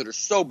lives that are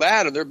so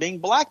bad and they're being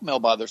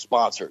blackmailed by their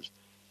sponsors.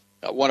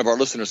 One of our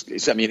listeners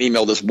sent me an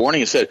email this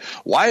morning and said,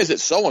 why is it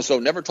so-and-so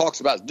never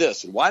talks about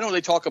this? And why don't they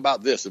talk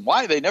about this? And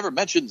why they never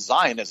mention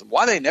Zionism?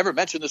 Why they never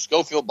mention the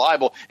Schofield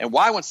Bible? And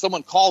why when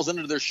someone calls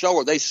into their show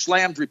are they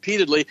slammed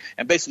repeatedly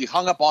and basically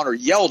hung up on or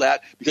yelled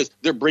at because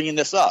they're bringing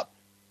this up?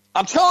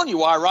 I'm telling you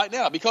why right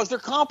now, because they're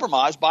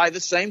compromised by the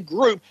same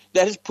group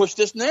that has pushed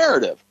this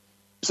narrative.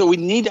 So we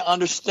need to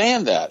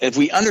understand that. If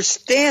we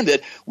understand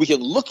it, we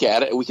can look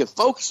at it and we can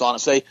focus on it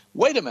and say,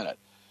 wait a minute,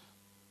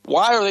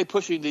 why are they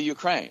pushing the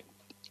Ukraine?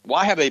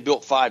 Why have they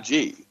built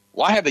 5G?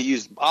 Why have they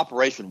used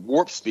Operation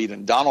Warp Speed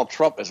and Donald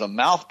Trump as a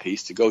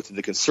mouthpiece to go to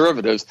the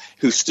conservatives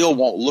who still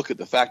won't look at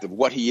the fact of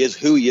what he is,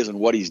 who he is, and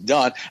what he's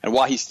done, and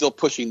why he's still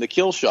pushing the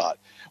kill shot?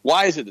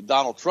 Why is it that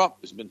Donald Trump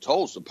has been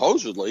told,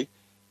 supposedly,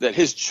 that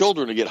his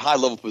children to get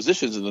high-level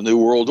positions in the New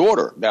World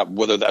Order? Now,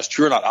 whether that's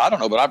true or not, I don't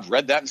know, but I've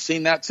read that and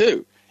seen that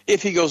too,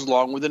 if he goes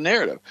along with the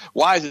narrative.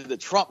 Why is it that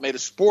Trump made a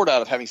sport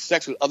out of having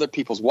sex with other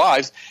people's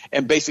wives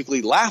and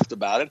basically laughed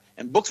about it,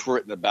 and books were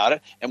written about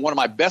it, and one of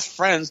my best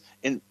friends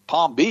in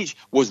Palm Beach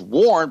was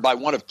warned by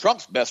one of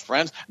Trump's best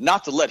friends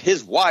not to let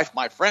his wife,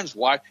 my friend's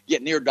wife,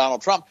 get near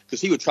Donald Trump because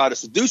he would try to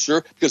seduce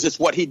her because it's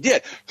what he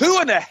did. Who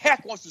in the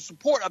heck wants to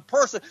support a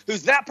person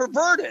who's that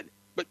perverted?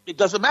 But it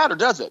doesn't matter,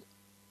 does it?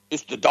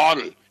 It's the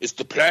Donald. It's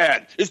the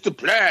plan. It's the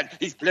plan.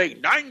 He's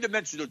playing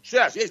nine-dimensional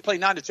chess. Yeah, he's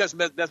playing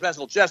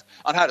nine-dimensional chess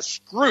on how to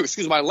screw,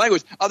 excuse my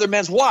language, other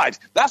men's wives.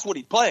 That's what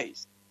he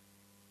plays.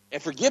 And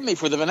forgive me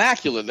for the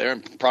vernacular there,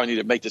 and probably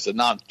need to make this a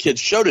non-kids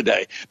show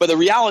today. But the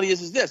reality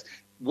is this.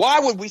 Why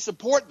would we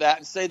support that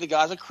and say the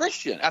guy's a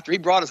Christian? After he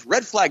brought us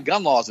red flag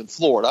gun laws in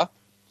Florida,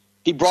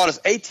 he brought us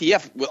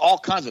ATF with all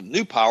kinds of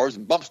new powers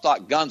and bump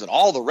stock guns and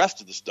all the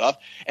rest of the stuff,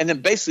 and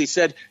then basically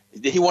said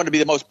that he wanted to be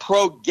the most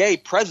pro-gay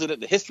president in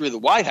the history of the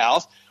White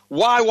House.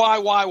 Why?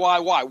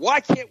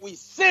 Why can't we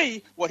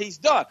see what he's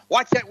done?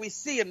 Why can't we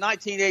see in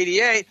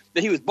 1988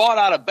 that he was bought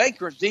out of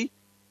bankruptcy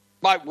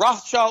by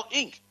Rothschild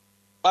Inc.,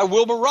 by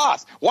Wilbur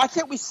Ross? Why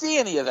can't we see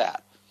any of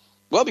that?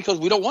 Well, because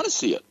we don't want to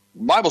see it.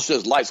 The Bible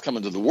says light's come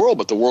into the world,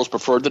 but the world's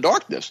preferred the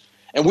darkness.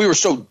 And we were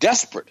so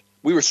desperate.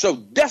 We were so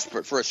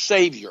desperate for a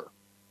savior.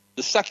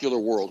 The secular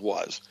world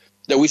was,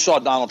 that we saw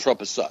Donald Trump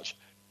as such,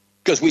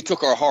 because we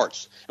took our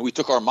hearts and we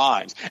took our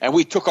minds and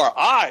we took our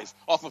eyes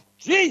off of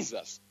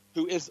Jesus,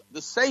 who is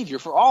the Savior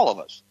for all of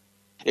us.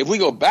 If we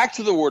go back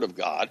to the Word of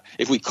God,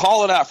 if we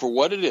call it out for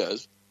what it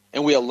is,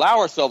 and we allow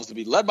ourselves to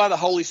be led by the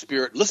Holy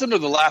Spirit, listen to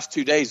the last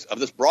 2 days of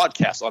this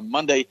broadcast on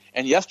Monday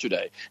and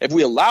yesterday. If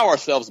we allow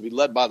ourselves to be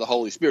led by the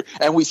Holy Spirit,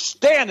 and we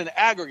stand in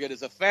aggregate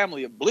as a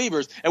family of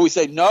believers, and we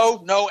say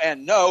no, no,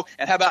 and no,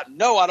 and how about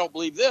no, I don't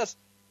believe this,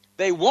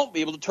 they won't be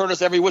able to turn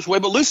us every which way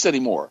but loose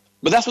anymore.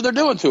 But that's what they're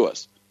doing to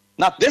us.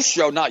 Not this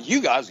show, not you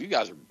guys. You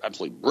guys are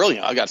absolutely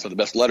brilliant. I got some of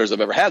the best letters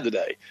I've ever had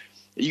today.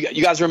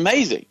 You guys are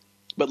amazing.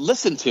 But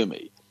listen to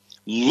me.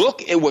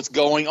 Look at what's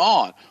going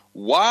on.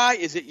 Why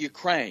is it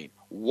Ukraine?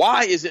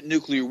 Why is it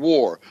nuclear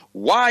war?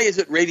 Why is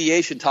it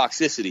radiation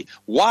toxicity?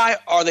 Why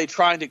are they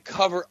trying to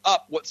cover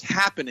up what's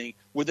happening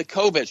with the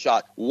COVID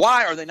shot?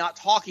 Why are they not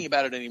talking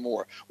about it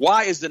anymore?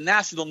 Why is the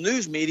national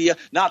news media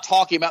not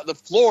talking about the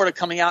Florida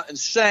coming out and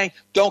saying,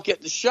 don't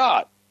get the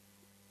shot?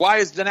 Why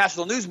is the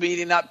national news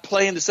media not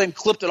playing the same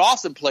clip that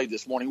Austin played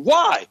this morning?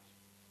 Why?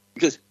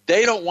 Because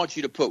they don't want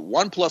you to put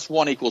 1 +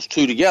 1 =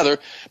 2 together,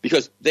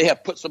 because they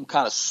have put some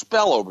kind of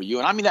spell over you.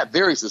 And I mean that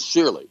very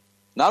sincerely.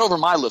 Not over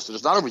my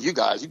listeners, not over you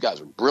guys. You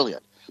guys are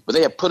brilliant. But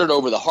they have put it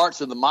over the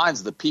hearts and the minds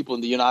of the people in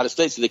the United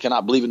States so they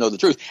cannot believe and know the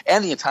truth,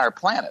 and the entire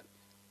planet.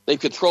 They've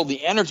controlled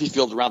the energy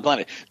fields around the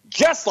planet,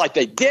 just like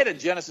they did in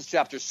Genesis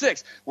chapter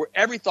 6, where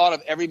every thought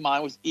of every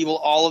mind was evil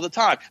all of the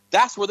time.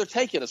 That's where they're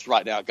taking us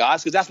right now,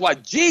 guys, because that's why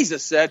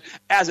Jesus said,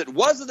 as it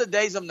was in the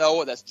days of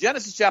Noah, that's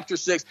Genesis chapter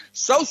 6,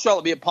 so shall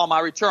it be upon my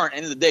return.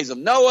 And in the days of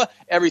Noah,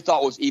 every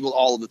thought was evil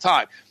all of the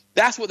time.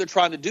 That's what they're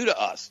trying to do to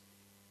us.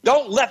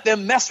 Don't let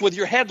them mess with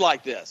your head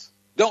like this.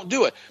 Don't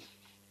do it.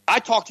 I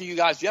talked to you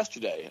guys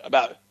yesterday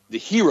about the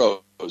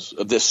heroes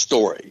of this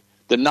story,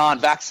 the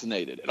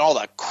non-vaccinated, and all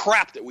that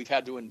crap that we've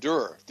had to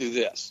endure through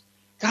this.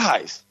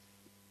 Guys,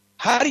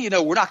 how do you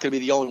know we're not going to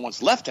be the only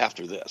ones left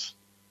after this?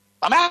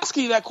 I'm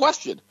asking you that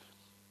question.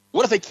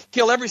 What if they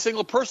kill every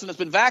single person that's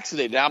been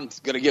vaccinated? Now, I'm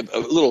going to give a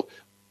little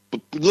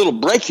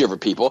break here for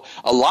people.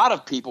 A lot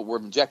of people were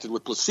injected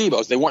with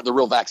placebos. They weren't the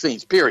real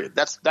vaccines, period.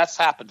 That's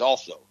happened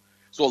also.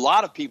 So a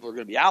lot of people are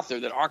going to be out there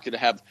that aren't going to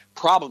have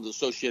problems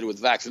associated with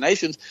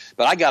vaccinations.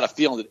 But I got a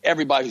feeling that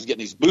everybody who's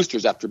getting these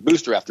boosters after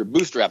booster after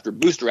booster after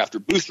booster after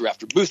booster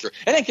after booster,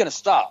 it ain't going to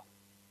stop.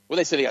 Well,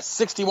 they say they got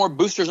 60 more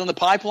boosters in the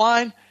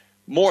pipeline.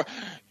 More.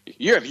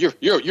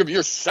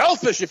 You're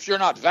selfish if you're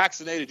not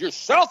vaccinated. You're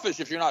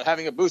selfish if you're not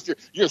having a booster.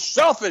 You're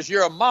selfish.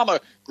 You're a mama,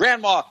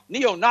 grandma,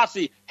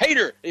 neo-Nazi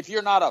hater if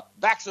you're not a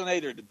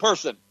vaccinated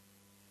person.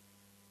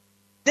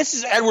 This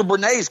is Edward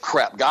Bernays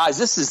crap, guys.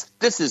 This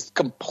is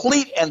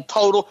complete and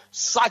total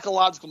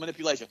psychological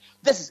manipulation.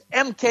 This is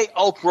MK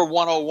Ultra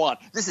 101.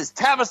 This is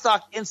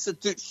Tavistock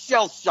Institute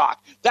shell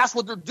shock. That's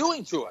what they're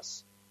doing to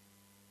us.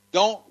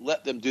 Don't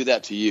let them do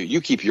that to you.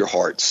 You keep your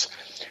hearts.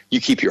 You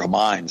keep your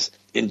minds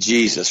in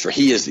Jesus, for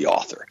he is the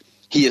author.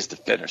 He is the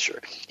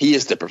finisher. He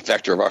is the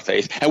perfecter of our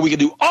faith. And we can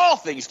do all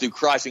things through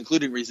Christ,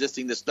 including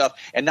resisting this stuff,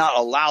 and not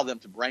allow them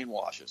to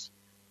brainwash us.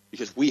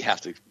 Because we have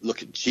to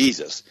look at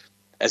Jesus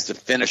as the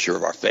finisher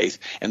of our faith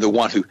and the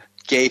one who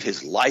gave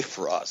his life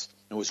for us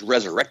and was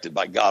resurrected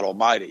by God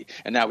Almighty.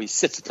 And now he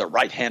sits at the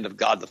right hand of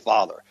God the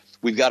Father.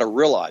 We've got to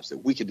realize that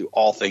we can do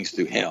all things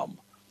through him.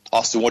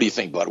 Austin, what do you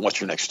think, bud?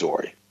 What's your next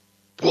story?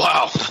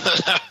 Wow.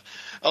 That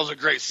was a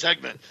great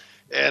segment.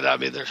 And, I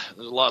mean, there's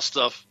a lot of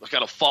stuff I got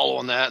to follow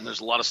on that, and there's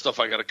a lot of stuff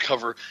I got to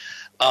cover.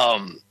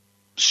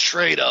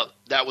 Straight up,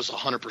 that was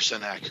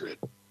 100% accurate.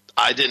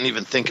 I didn't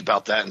even think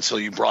about that until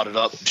you brought it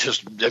up.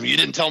 You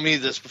didn't tell me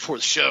this before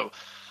the show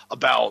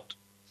about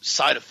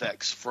side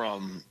effects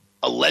from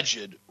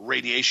alleged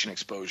radiation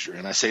exposure.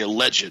 And I say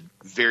alleged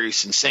very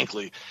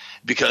succinctly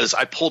because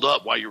I pulled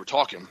up while you were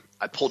talking.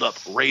 I pulled up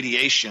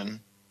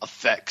radiation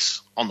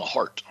effects on the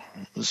heart.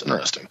 It's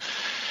interesting.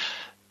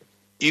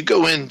 You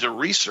go into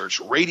research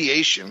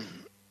radiation,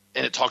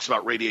 and it talks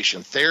about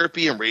radiation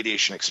therapy and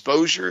radiation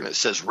exposure, and it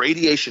says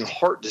radiation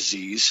heart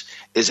disease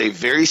is a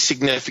very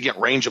significant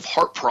range of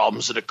heart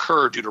problems that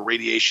occur due to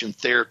radiation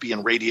therapy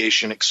and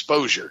radiation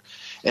exposure.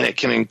 And it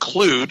can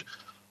include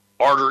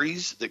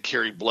arteries that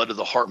carry blood to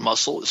the heart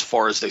muscle as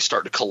far as they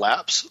start to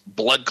collapse,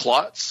 blood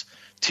clots,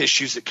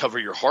 tissues that cover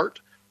your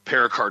heart,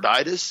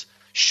 pericarditis,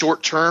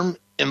 short-term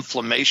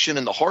inflammation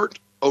in the heart.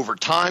 Over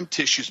time,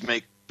 tissues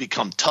may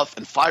become tough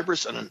and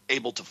fibrous and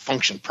unable to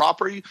function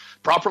properly.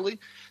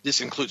 This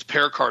includes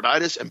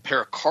pericarditis and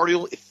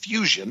pericardial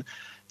effusion.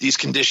 These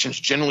conditions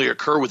generally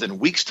occur within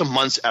weeks to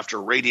months after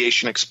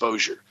radiation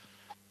exposure.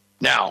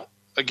 Now,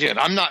 again,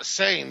 I'm not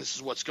saying this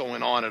is what's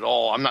going on at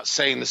all. I'm not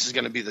saying this is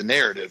going to be the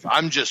narrative.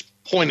 I'm just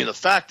pointing the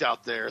fact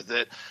out there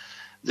that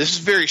this is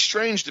very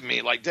strange to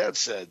me, like Dad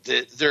said,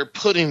 that they're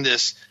putting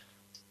this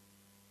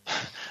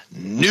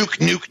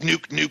nuke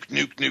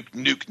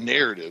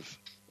narrative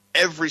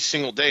every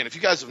single day. And if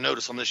you guys have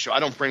noticed on this show, I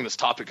don't bring this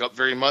topic up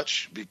very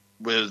much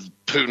with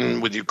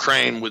Putin, with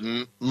Ukraine, with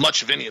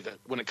much of any of it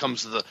when it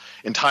comes to the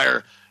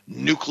entire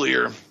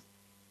nuclear,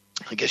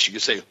 I guess you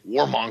could say,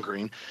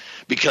 warmongering,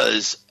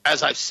 because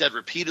as I've said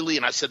repeatedly,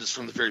 and I've said this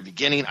from the very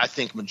beginning, I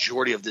think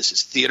majority of this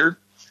is theater.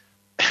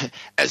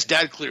 As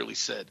Dad clearly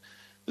said,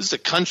 this is a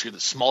country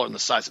that's smaller than the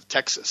size of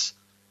Texas.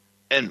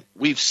 And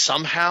we've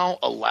somehow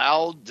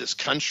allowed this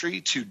country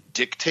to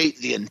dictate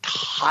the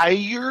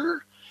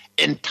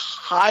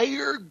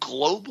entire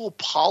global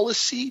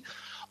policy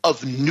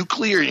of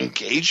nuclear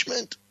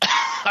engagement.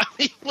 I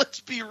mean, let's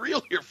be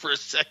real here for a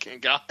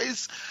second,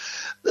 guys.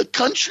 The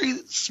country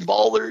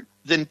smaller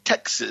than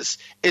Texas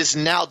is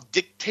now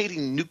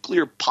dictating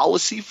nuclear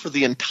policy for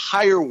the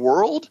entire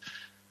world.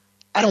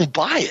 I don't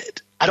buy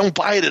it. I don't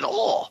buy it at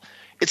all.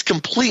 It's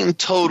complete and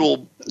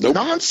total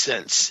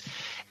nonsense.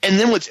 And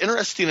then what's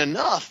interesting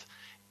enough,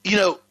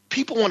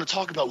 people want to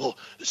talk about, well,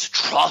 it's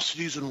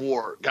atrocities in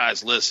war.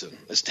 Guys, listen,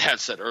 as Dad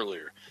said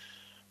earlier,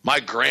 my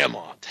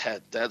grandma,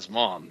 Dad's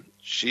mom,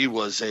 she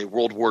was a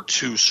World War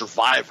II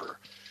survivor.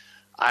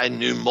 I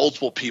knew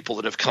multiple people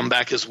that have come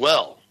back as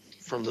well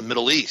from the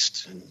Middle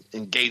East, and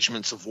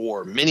engagements of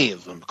war, many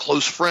of them,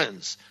 close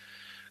friends,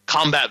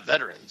 combat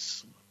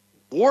veterans.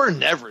 War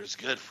never is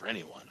good for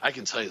anyone. I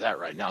can tell you that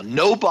right now.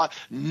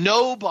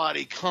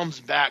 Nobody comes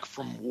back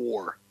from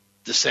war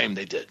the same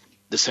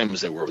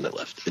as they were when they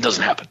left. It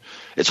doesn't happen.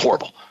 It's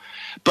horrible.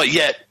 But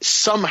yet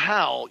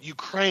somehow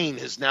Ukraine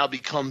has now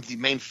become the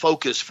main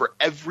focus for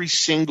every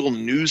single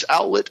news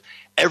outlet,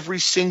 every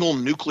single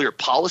nuclear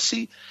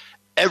policy,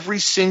 every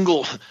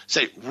single,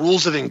 say,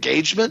 rules of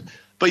engagement.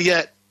 But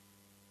yet,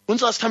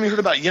 when's the last time you heard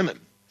about Yemen?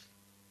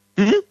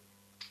 When's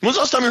the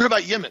last time you heard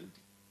about Yemen?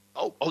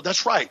 Oh,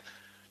 that's right.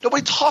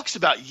 Nobody talks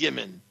about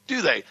Yemen,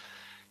 do they?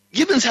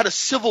 Yemen's had a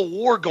civil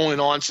war going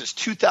on since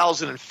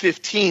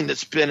 2015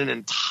 that's been an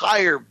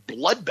entire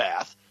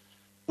bloodbath.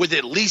 with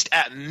at least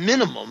at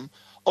minimum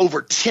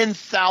over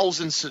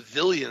 10,000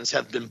 civilians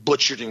have been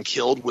butchered and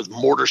killed with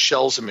mortar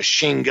shells and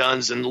machine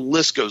guns, and the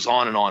list goes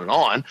on and on and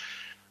on.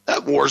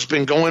 That war's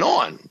been going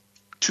on.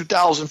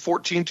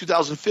 2014,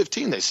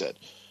 2015, they said.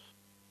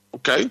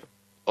 Okay.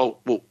 Oh,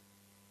 well,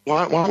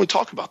 why don't we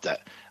talk about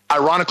that?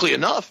 Ironically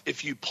enough,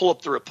 if you pull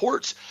up the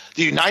reports,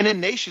 the United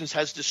Nations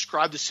has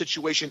described the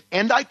situation,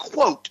 and I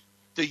quote,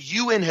 the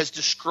UN has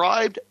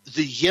described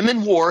the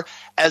Yemen war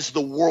as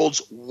the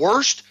world's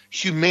worst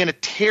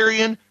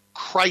humanitarian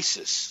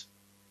crisis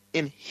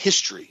in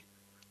history.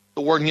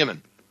 The war in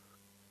Yemen.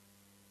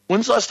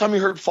 When's the last time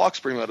you heard Fox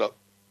bring that up?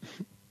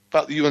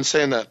 About the UN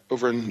saying that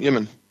over in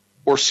Yemen,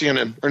 or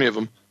CNN, or any of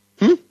them?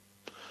 When's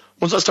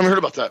the last time you heard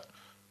about that?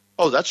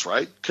 Oh, that's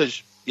right,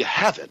 because you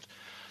haven't.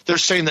 They're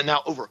saying that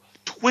now over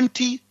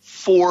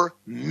 24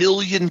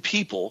 million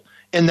people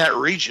in that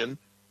region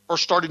are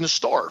starting to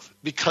starve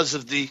because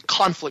of the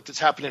conflict that's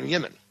happening in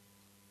Yemen.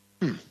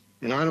 You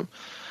know,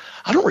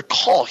 I don't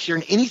recall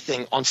hearing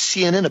anything on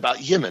CNN about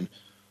Yemen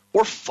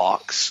or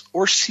Fox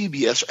or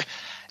CBS.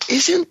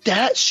 Isn't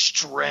that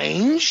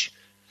strange?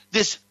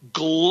 This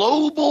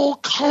global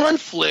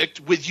conflict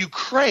with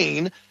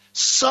Ukraine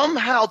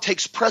somehow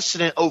takes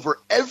precedent over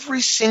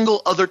every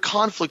single other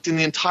conflict in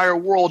the entire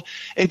world,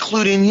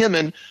 including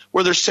Yemen,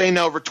 where they're saying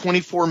now over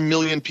 24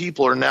 million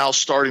people are now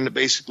starting to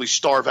basically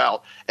starve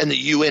out, and the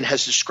UN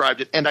has described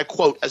it, and I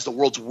quote, as the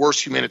world's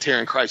worst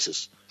humanitarian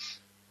crisis.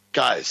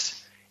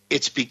 Guys,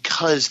 it's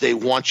because they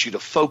want you to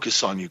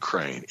focus on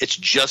Ukraine. It's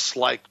just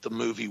like the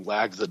movie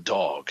Wag the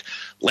Dog.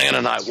 Lana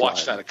and I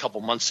watched that a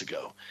couple months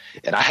ago,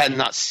 and I had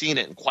not seen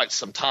it in quite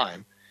some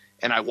time,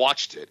 and I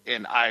watched it,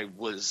 and I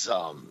was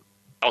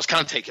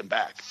kind of taken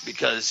back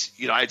because,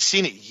 you know, I had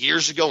seen it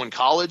years ago in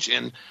college,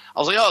 and I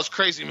was like, oh, it's a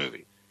crazy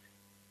movie.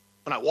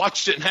 When I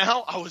watched it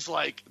now, I was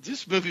like,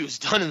 this movie was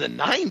done in the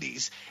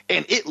 90s,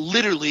 and it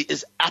literally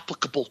is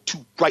applicable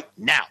to right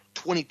now,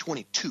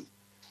 2022.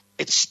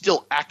 It's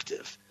still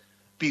active.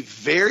 Be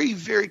very,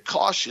 very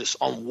cautious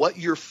on what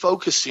you're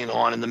focusing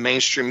on in the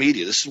mainstream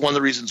media. This is one of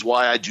the reasons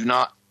why I do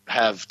not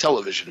have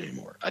television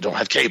anymore. I don't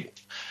have cable.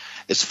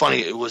 It's funny.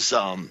 It was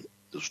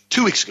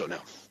 2 weeks ago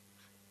now.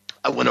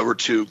 I went over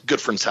to a good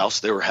friend's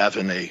house. They were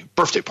having a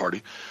birthday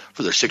party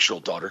for their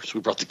 6-year-old daughter. So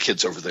we brought the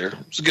kids over there.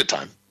 It was a good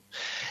time.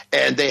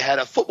 And they had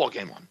a football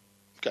game on.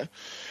 Okay.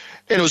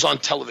 And it was on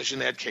television.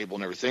 They had cable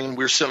and everything. And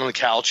we were sitting on the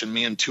couch, and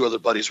me and 2 other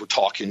buddies were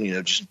talking, you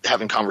know, just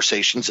having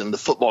conversations. And the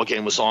football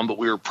game was on, but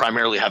we were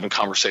primarily having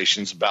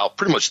conversations about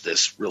pretty much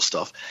this real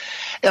stuff.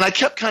 And I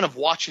kept kind of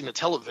watching the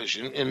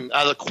television, and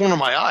out of the corner of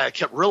my eye, I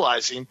kept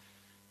realizing,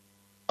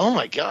 oh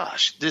my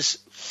gosh, this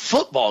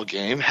football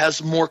game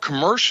has more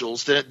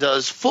commercials than it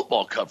does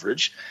football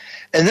coverage.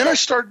 And then I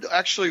started to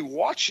actually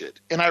watch it,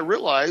 and I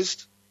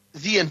realized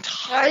the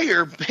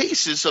entire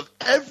basis of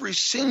every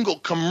single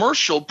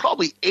commercial,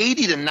 probably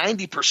 80 to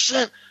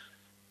 90%,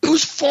 it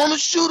was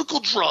pharmaceutical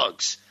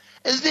drugs.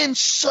 And then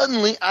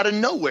suddenly, out of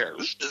nowhere, it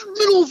was the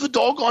middle of a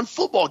doggone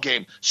football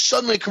game,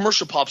 suddenly a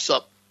commercial pops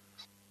up.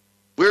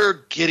 We're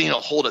getting a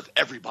hold of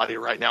everybody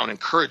right now and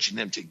encouraging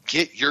them to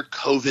get your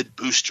COVID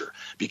booster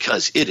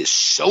because it is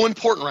so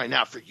important right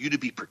now for you to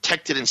be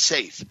protected and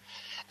safe.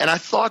 And I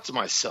thought to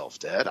myself,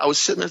 Dad, I was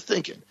sitting there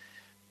thinking,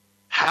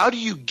 how do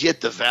you get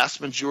the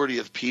vast majority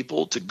of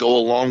people to go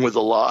along with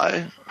a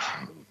lie?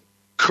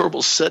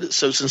 Goebbels said it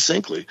so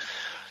succinctly.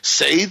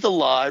 Say the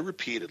lie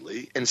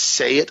repeatedly and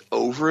say it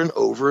over and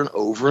over and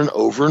over and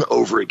over and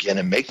over again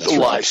and make the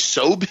lie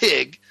so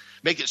big,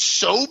 make it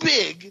so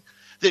big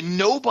that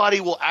nobody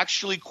will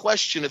actually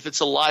question if it's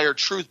a lie or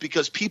truth,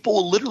 because people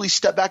will literally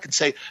step back and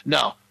say,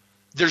 no,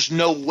 there's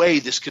no way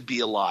this could be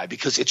a lie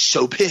because it's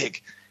so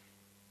big.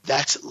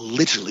 That's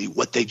literally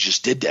what they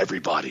just did to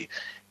everybody.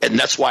 And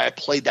that's why I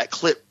played that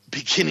clip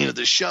beginning of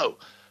the show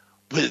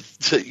with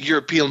the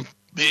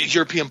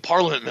European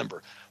Parliament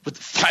member, with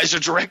the Pfizer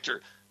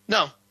director.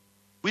 No,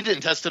 we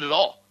didn't test it at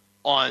all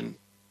on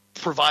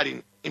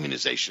providing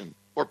immunization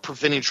or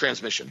preventing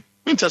transmission.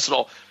 We didn't test it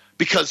all.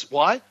 Because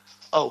why?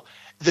 Oh,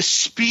 the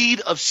speed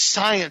of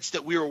science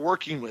that we were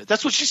working with.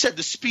 That's what she said,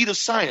 the speed of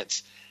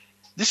science.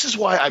 This is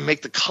why I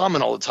make the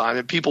comment all the time,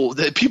 and people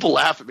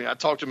laugh at me. I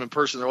talk to them in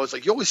person. They're always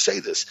like, you always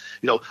say this,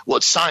 well,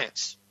 it's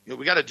science.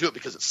 We got to do it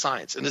because it's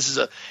science. And this is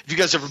if you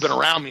guys have ever been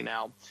around me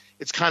now,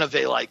 it's kind of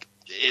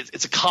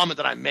it's a comment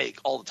that I make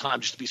all the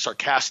time just to be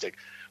sarcastic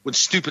when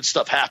stupid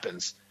stuff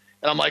happens.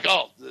 And I'm like,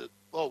 the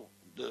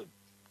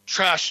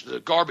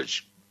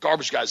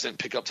garbage guys didn't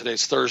pick up today.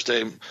 It's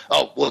Thursday.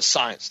 Oh, well, it's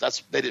science.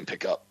 They didn't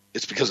pick up.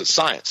 It's because it's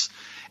science.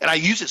 And I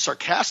use it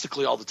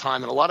sarcastically all the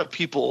time, and a lot of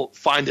people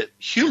find it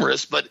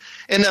humorous,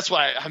 and that's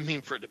why I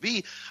mean for it to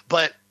be.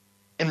 But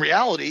in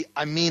reality,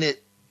 I mean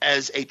it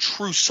as a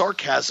true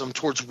sarcasm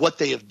towards what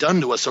they have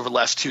done to us over the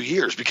last 2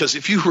 years. Because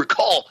if you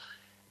recall,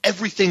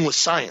 everything was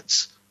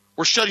science.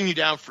 We're shutting you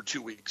down for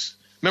 2 weeks.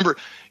 Remember,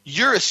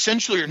 you're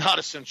essential or you're not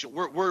essential.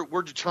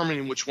 We're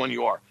determining which one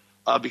you are.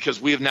 Because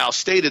we have now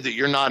stated that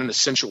you're not an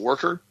essential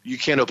worker. You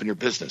can't open your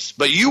business.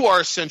 But you are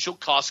essential,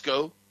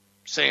 Costco,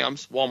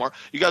 Sam's, Walmart.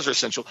 You guys are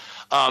essential.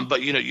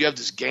 But, you have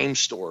this game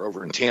store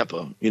over in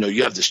Tampa.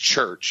 You have this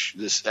church.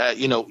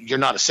 You're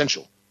not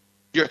essential.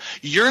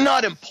 You're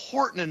not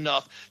important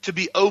enough to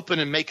be open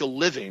and make a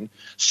living.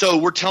 So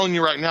we're telling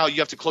you right now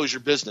you have to close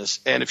your business.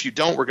 And if you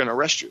don't, we're going to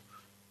arrest you.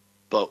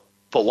 But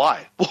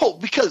why? Well,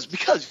 because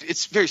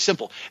it's very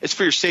simple. It's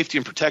for your safety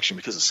and protection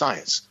because of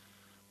science.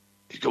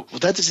 You go, well,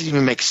 that doesn't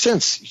even make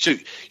sense. So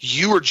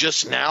you are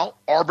just now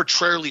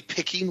arbitrarily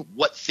picking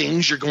what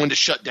things you're going to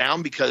shut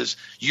down because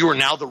you are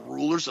now the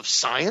rulers of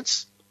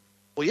science?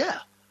 Well, yeah,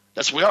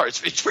 that's what we are.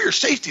 It's for your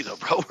safety, though,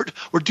 bro.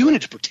 We're doing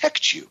it to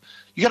protect you.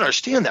 You got to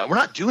understand that. We're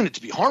not doing it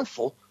to be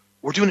harmful.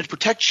 We're doing it to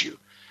protect you.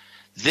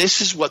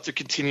 This is what they're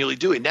continually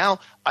doing.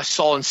 Now, I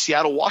saw in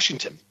Seattle,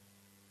 Washington,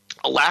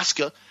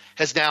 the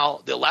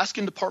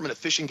Alaskan Department of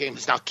Fish and Game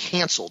has now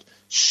canceled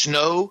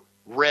snow,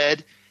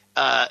 red,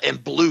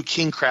 and blue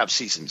king crab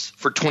seasons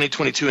for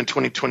 2022 and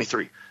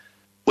 2023,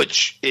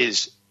 which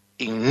is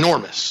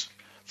enormous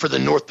for the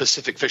North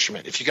Pacific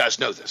fishermen. If you guys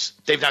know this,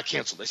 they've now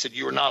canceled. They said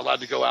you are not allowed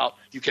to go out.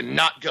 You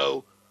cannot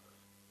go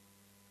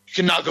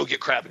get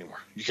crab anymore.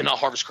 You cannot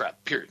harvest crab,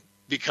 period.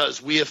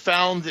 Because we have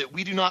found that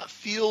we do not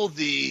feel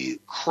the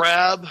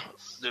crab,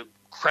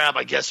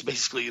 I guess,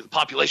 basically the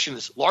population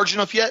is large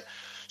enough yet.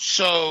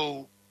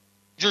 So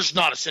just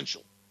not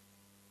essential.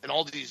 And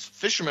all these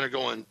fishermen are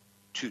going,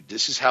 dude,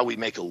 this is how we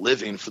make a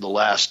living for the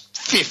last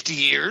 50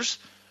 years.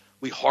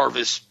 We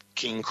harvest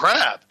king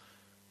crab,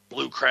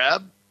 blue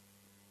crab,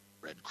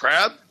 red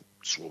crab.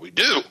 That's what we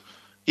do.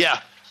 Yeah.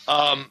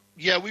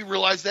 We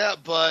realize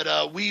that,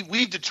 but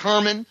we've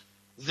determined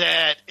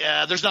that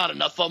there's not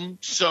enough of them,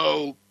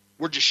 so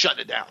we're just shutting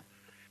it down.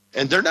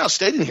 And they're now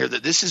stating here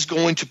that this is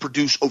going to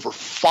produce over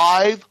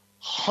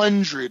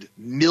 $500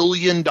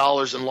 million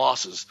in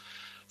losses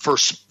for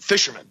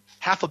fishermen,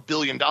 $500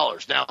 million.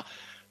 Now,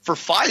 for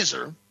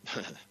Pfizer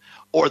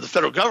or the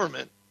federal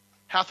government,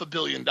 $500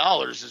 million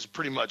is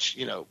pretty much,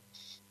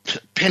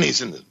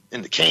 pennies in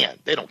the can.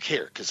 They don't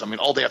care because,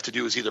 all they have to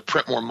do is either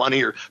print more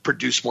money or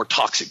produce more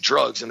toxic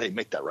drugs, and they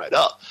make that right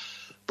up.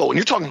 But when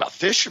you're talking about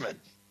fishermen,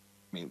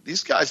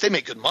 these guys, they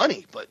make good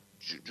money, but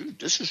dude,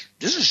 this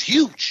is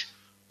huge.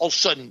 All of a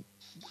sudden,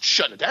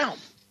 shutting it down.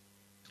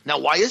 Now,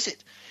 why is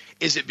it?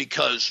 Is it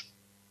because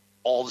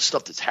all the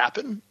stuff that's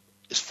happened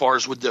as far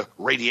as with the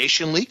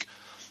radiation leak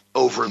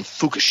over in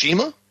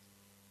Fukushima?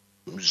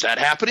 Is that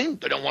happening?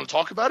 They don't want to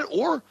talk about it?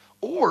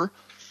 Or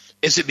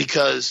is it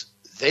because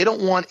they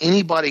don't want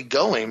anybody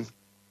going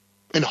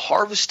and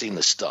harvesting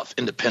this stuff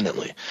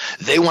independently?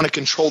 They want to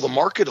control the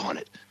market on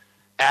it.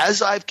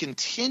 As I've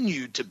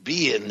continued to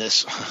be in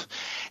this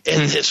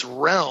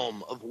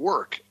realm of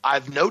work,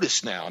 I've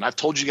noticed now, and I've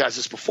told you guys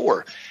this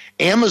before,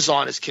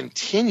 Amazon is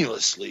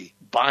continuously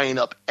buying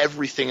up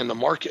everything in the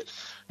market.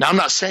 Now, I'm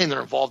not saying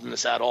they're involved in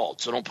this at all,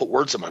 so don't put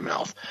words in my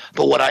mouth.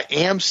 But what I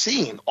am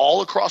seeing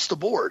all across the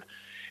board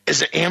is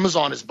that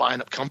Amazon is buying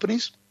up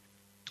companies.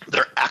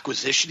 They're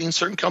acquisitioning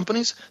certain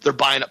companies. They're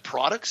buying up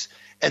products,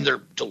 and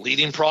they're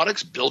deleting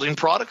products, building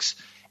products,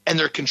 and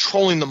they're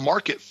controlling the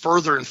market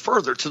further and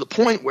further to the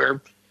point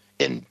where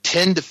in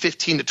 10 to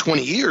 15 to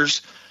 20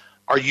 years,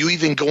 are you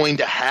even going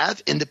to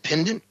have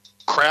independent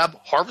crab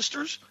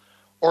harvesters?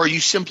 Or are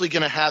you simply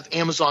going to have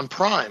Amazon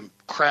Prime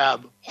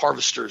crab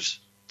harvesters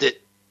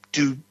that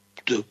do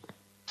the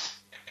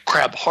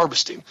crab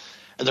harvesting,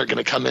 and they're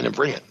going to come in and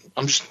bring it?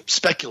 I'm just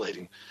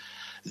speculating.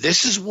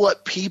 This is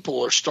what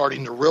people are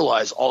starting to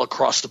realize all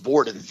across the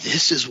board, and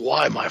this is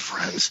why, my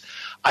friends,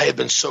 I have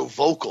been so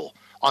vocal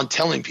on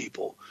telling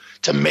people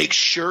to make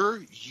sure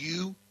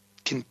you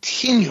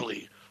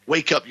continually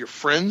wake up your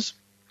friends,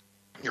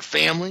 your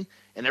family,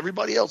 and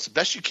everybody else the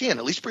best you can.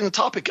 At least bring the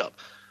topic up.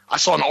 I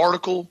saw an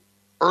article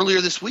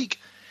earlier this week,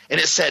 and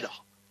it said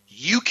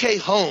UK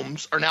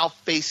homes are now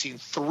facing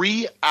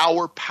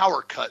 3-hour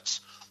power cuts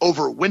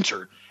over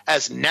winter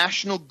as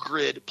National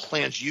Grid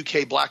plans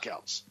UK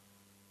blackouts.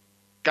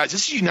 Guys,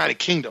 this is United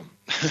Kingdom.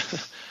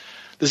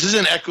 This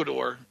isn't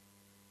Ecuador.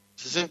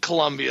 This isn't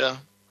Colombia.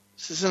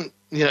 This isn't,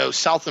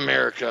 South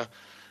America.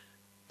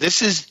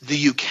 This is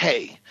the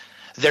UK.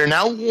 They're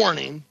now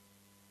warning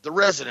the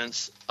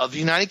residents of the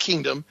United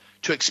Kingdom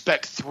to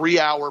expect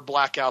 3-hour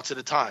blackouts at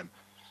a time.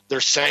 They're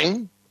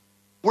saying,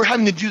 we're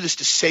having to do this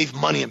to save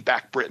money and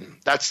back Britain.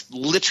 That's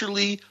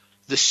literally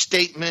the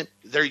statement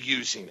they're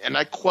using. And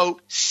I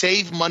quote,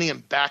 save money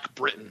and back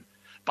Britain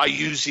by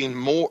using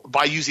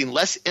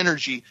less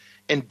energy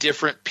in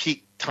different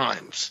peak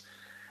times.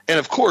 And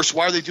of course,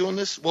 why are they doing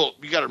this? Well,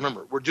 you got to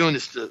remember, we're doing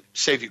this to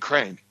save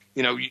Ukraine.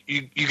 You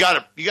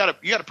got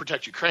to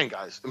protect Ukraine,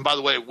 guys. And by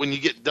the way, when you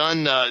get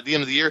done at the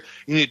end of the year,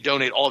 you need to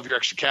donate all of your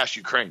extra cash to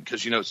Ukraine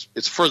because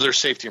it's for their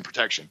safety and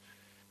protection.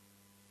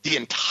 The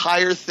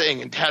entire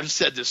thing, and Dad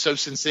said this so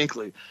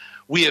succinctly,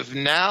 we have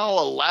now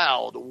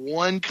allowed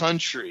one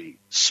country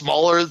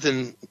smaller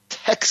than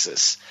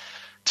Texas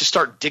to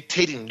start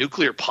dictating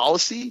nuclear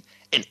policy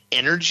and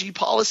energy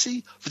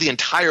policy for the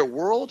entire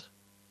world.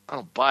 I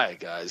don't buy it,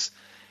 guys.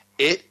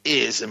 It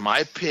is, in my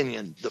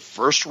opinion, the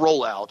first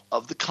rollout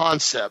of the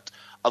concept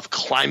of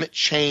climate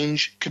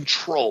change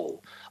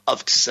control,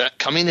 of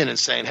coming in and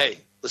saying, hey,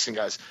 listen,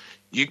 guys,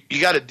 you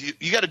got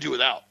to do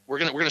without. We're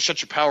gonna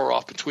shut your power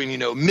off between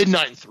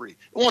midnight and 3. It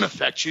won't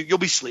affect you. You'll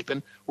be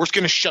sleeping. We're just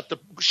gonna shut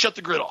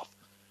the grid off.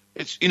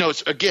 It's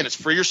it's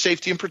for your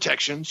safety and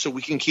protection, so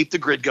we can keep the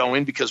grid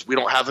going because we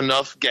don't have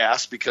enough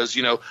gas. Because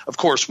of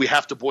course, we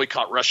have to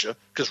boycott Russia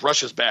because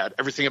Russia's bad.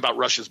 Everything about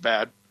Russia's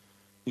bad.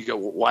 You go,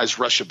 well, why is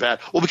Russia bad?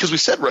 Well, because we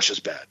said Russia's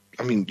bad.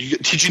 I mean,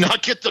 did you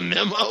not get the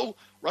memo?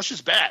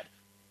 Russia's bad.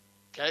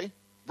 Okay,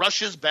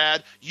 Russia's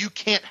bad. You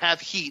can't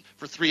have heat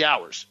for 3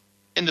 hours.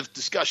 End of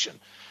discussion.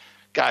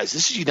 Guys,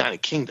 this is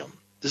United Kingdom.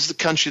 This is the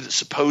country that's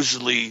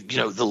supposedly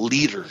the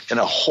leader in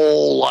a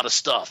whole lot of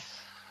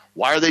stuff.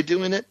 Why are they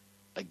doing it?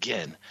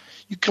 Again,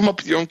 you come up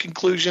with your own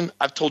conclusion.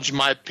 I've told you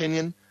my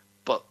opinion,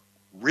 but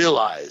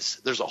realize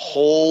there's a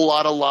whole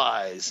lot of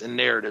lies and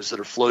narratives that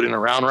are floating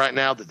around right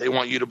now that they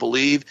want you to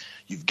believe.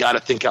 You've got to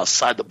think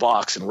outside the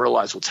box and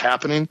realize what's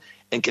happening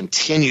and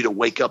continue to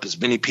wake up as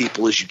many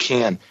people as you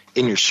can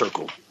in your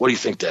circle. What do you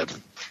think, Deb?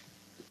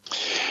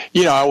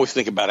 I always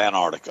think about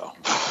Antarctica.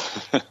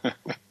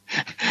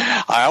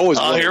 I always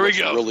wonder what's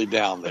really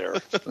down there.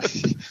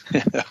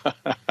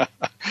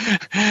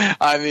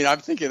 I mean, I'm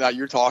thinking that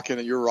you're talking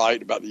and you're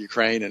right about the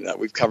Ukraine and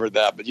we've covered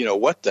that. But,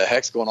 what the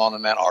heck's going on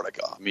in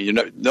Antarctica? I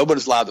mean,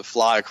 nobody's allowed to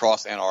fly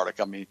across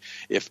Antarctica. I mean,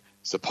 if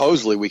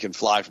supposedly we can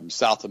fly from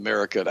South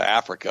America to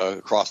Africa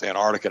across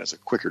Antarctica, and it's a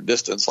quicker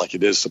distance like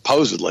it is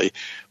supposedly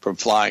from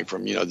flying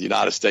from, the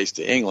United States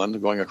to England,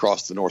 going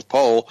across the North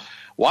Pole.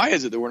 Why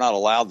is it that we're not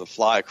allowed to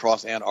fly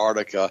across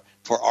Antarctica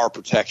for our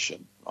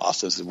protection?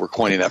 Austin, we're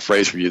coining that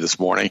phrase for you this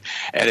morning.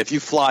 And if you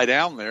fly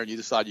down there and you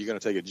decide you're going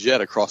to take a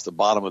jet across the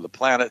bottom of the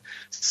planet,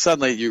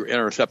 suddenly you're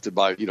intercepted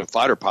by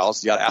fighter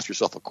pilots. You got to ask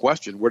yourself a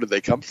question: where did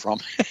they come from?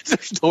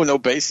 There's no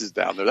bases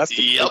down there. That's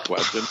the first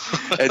question.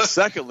 And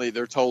secondly,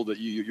 you're told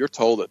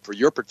that for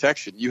your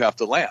protection you have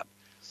to land.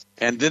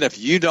 And then if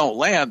you don't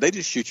land, they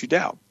just shoot you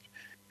down.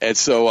 And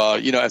so,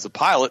 as a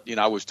pilot,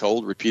 I was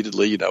told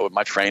repeatedly, in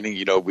my training,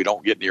 we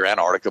don't get near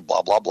Antarctica,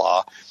 blah, blah,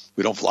 blah.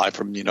 We don't fly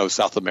from,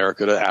 South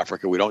America to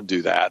Africa. We don't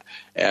do that.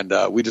 And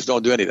we just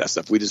don't do any of that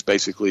stuff. We just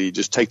basically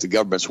just take the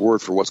government's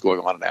word for what's going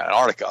on in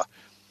Antarctica.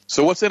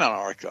 So what's in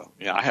Antarctica?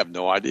 I have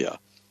no idea.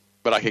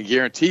 But I can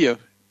guarantee you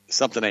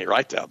something ain't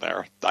right down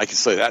there. I can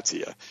say that to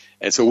you.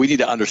 And so we need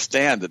to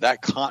understand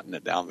that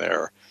continent down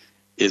there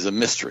is a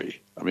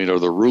mystery. I mean, are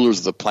the rulers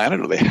of the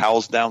planet, are they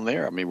housed down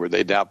there? I mean, were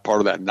they down part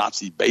of that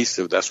Nazi base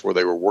if that's where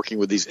they were working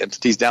with these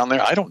entities down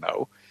there? I don't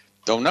know.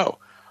 Don't know.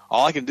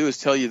 All I can do is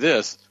tell you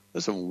this.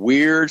 There's some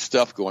weird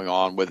stuff going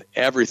on with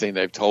everything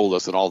they've told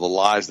us and all the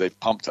lies they've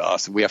pumped to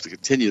us, and we have to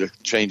continue to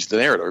change the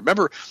narrative.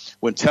 Remember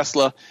when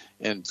Tesla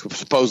and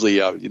supposedly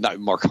not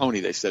Marconi,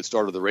 they said,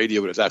 started the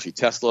radio, but it was actually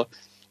Tesla,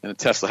 and then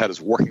Tesla had his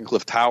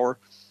Wardenclyffe Tower,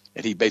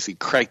 and he basically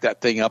cranked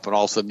that thing up, and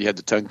all of a sudden you had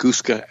the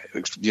Tunguska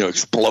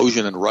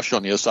explosion in Russia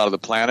on the other side of the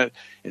planet.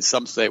 And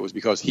some say it was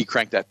because he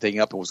cranked that thing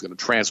up and was going to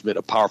transmit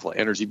a powerful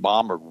energy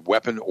bomb or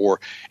weapon or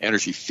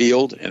energy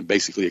field, and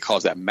basically it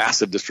caused that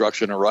massive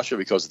destruction in Russia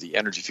because of the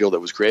energy field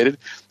that was created.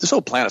 This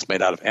whole planet's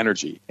made out of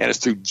energy, and it's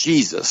through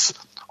Jesus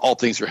all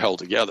things are held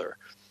together.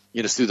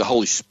 It's through the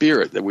Holy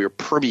Spirit that we are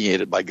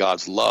permeated by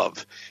God's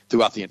love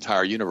throughout the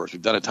entire universe. We've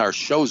done entire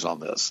shows on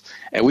this.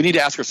 And we need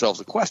to ask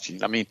ourselves a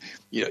question. I mean,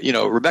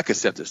 Rebecca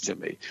sent this to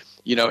me,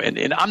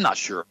 and I'm not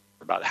sure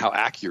about how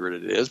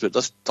accurate it is, but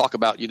let's talk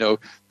about,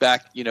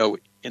 back,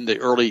 in the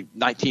early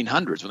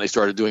 1900s when they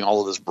started doing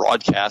all of this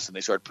broadcast and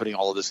they started putting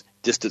all of this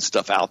distant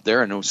stuff out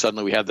there. And then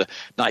suddenly we had the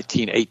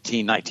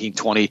 1918,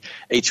 1920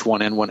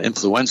 H1N1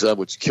 influenza,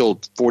 which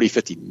killed 40,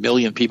 50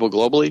 million people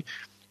globally.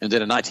 And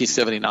then in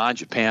 1979,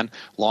 Japan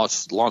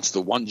launched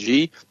the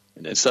 1G,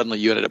 and then suddenly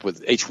you ended up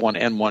with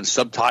H1N1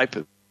 subtype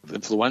of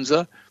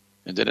influenza.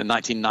 And then in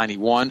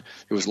 1991,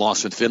 it was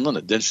launched in Finland,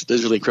 a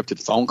digitally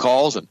encrypted phone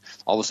calls, and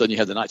all of a sudden you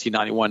had the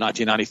 1991,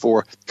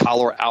 1994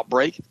 cholera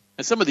outbreak.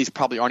 And some of these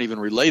probably aren't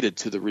even related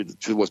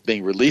to what's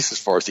being released as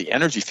far as the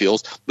energy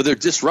fields, but they're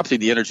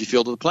disrupting the energy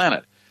field of the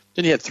planet.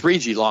 Then you had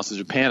 3G launched in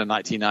Japan in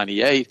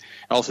 1998,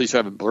 and also you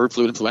started having bird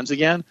flu influenza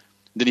again.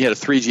 Then you had a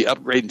 3G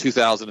upgrade in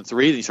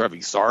 2003. Then you started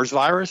having SARS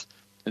virus.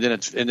 And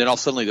then all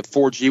suddenly the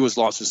 4G was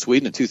launched in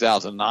Sweden in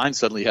 2009.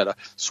 Suddenly you had a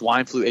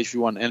swine flu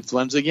H1N1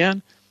 influenza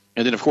again.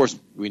 And then, of course,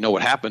 we know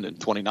what happened in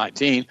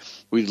 2019.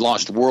 We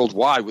launched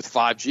worldwide with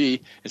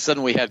 5G, and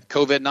suddenly we had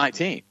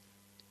COVID-19.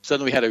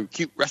 Suddenly we had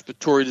acute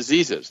respiratory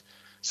diseases.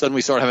 Suddenly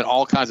we started having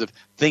all kinds of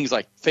things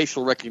like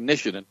facial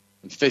recognition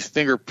and face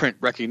fingerprint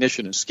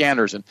recognition and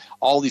scanners and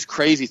all these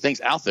crazy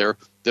things out there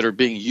that are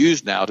being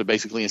used now to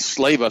basically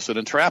enslave us and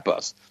entrap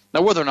us.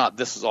 Now, whether or not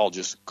this is all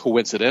just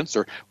coincidence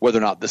or whether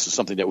or not this is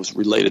something that was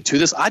related to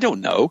this, I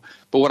don't know.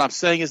 But what I'm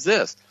saying is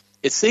this.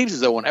 It seems as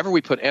though whenever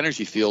we put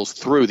energy fields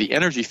through the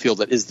energy field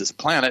that is this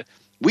planet,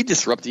 we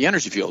disrupt the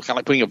energy field, kind of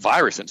like putting a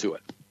virus into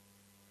it.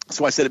 That's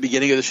why I said at the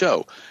beginning of the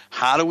show,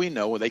 how do we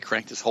know when they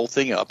crank this whole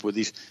thing up with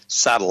these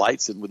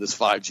satellites and with this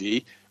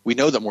 5G? We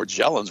know that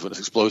Morgellons, when it's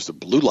exposed to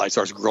blue light,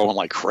 starts growing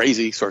like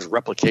crazy, starts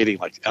replicating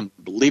like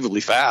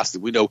unbelievably fast.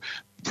 And we know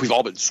we've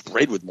all been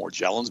sprayed with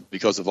Morgellons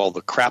because of all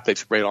the crap they've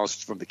sprayed on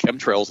us from the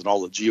chemtrails and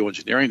all the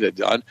geoengineering they've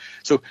done.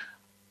 So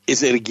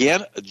Is it,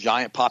 again, a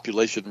giant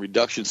population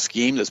reduction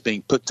scheme that's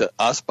being put to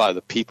us by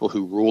the people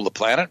who rule the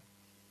planet,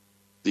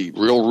 the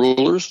real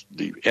rulers,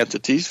 the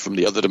entities from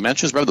the other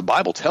dimensions? Remember, the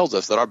Bible tells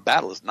us that our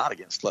battle is not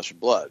against flesh and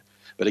blood,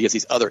 but against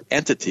these other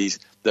entities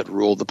that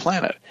rule the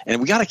planet.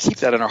 And we got to keep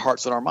that in our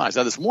hearts and our minds.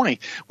 Now, this morning,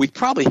 we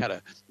probably had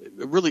a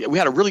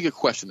really good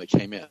question that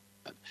came in.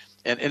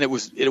 And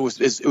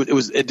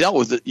it dealt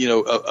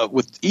with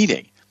with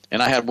eating.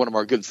 And I had one of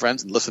our good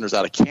friends and listeners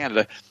out of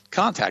Canada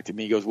contacted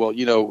me. He goes, well,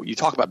 you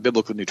talk about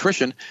biblical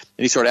nutrition,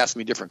 and he started asking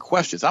me different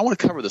questions. I want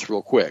to cover this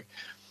real quick.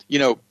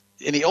 In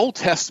the Old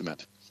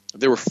Testament,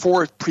 there were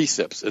 4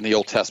 precepts in the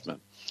Old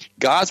Testament: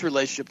 God's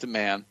relationship to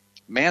man,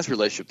 man's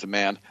relationship to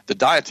man, the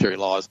dietary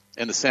laws,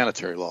 and the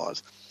sanitary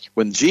laws.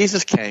 When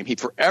Jesus came, he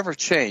forever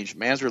changed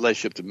man's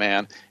relationship to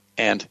man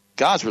and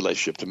God's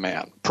relationship to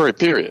man,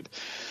 period.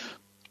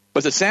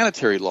 But the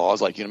sanitary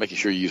laws, like making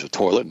sure you use a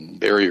toilet and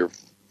bury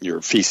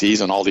your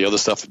feces and all the other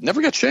stuff,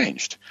 never got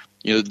changed.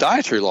 The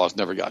dietary laws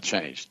never got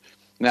changed.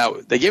 Now,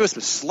 they gave us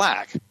the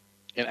slack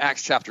in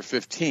Acts chapter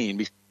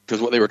 15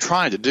 because what they were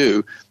trying to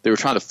do, they were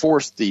trying to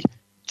force the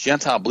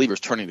Gentile believers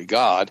turning to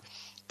God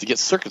to get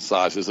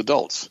circumcised as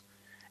adults.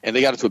 And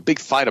they got into a big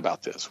fight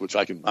about this, which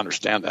I can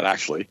understand that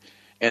actually.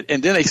 And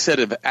then they said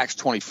in Acts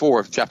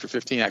 24, chapter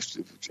 15,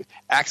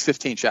 Acts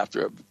 15,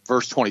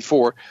 verse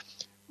 24,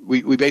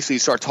 we basically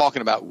start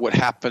talking about what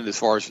happened as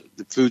far as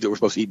the food that we're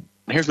supposed to eat.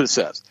 And here's what it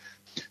says.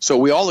 So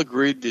we all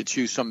agreed to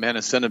choose some men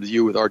and send them to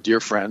you with our dear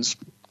friends,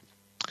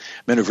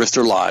 men who've risked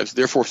their lives,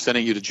 therefore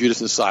sending you to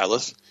Judas and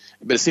Silas.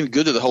 But it seemed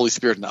good to the Holy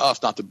Spirit and to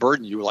us not to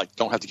burden you, like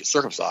don't have to get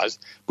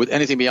circumcised, with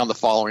anything beyond the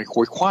following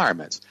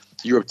requirements.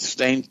 You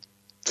abstain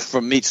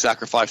from meat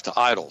sacrificed to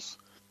idols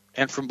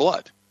and from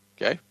blood,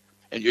 okay?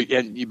 And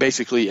you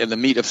basically, and the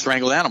meat of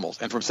strangled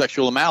animals and from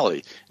sexual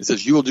immorality. It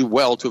says you will do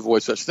well to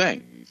avoid such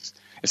things.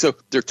 And so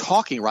they're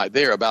talking right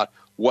there about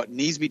what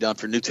needs to be done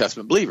for New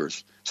Testament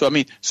believers. So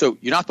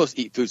you're not supposed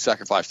to eat food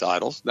sacrificed to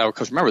idols. Now,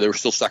 because remember, they were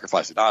still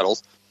sacrificing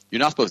idols. You're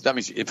not supposed to. That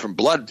means from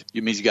blood,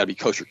 it means you got to be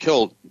kosher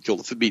kill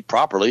the meat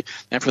properly,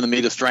 and from the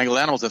meat of strangled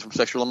animals and from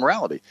sexual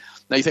immorality.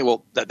 Now you think,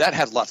 well, that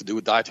has a lot to do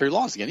with dietary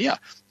laws again. Yeah,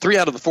 3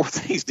 out of the 4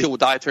 things deal with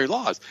dietary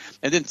laws.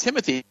 And then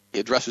Timothy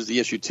addresses the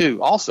issue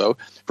too. Also,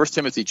 1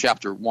 Timothy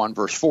chapter 1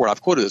 verse 4. And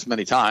I've quoted this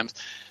many times.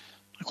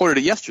 I quoted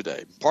it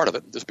yesterday. Part of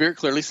it. The Spirit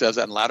clearly says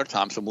that in latter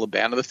times some will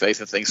abandon the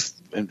faith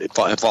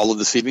and follow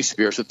deceiving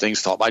spirits and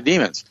things taught by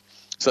demons.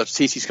 Such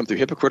teachings come through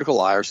hypocritical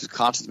liars whose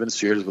conscience has been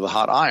seared as with a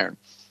hot iron.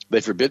 They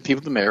forbid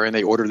people to marry, and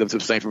they order them to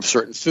abstain from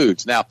certain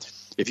foods. Now,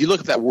 if you look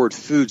at that word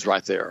foods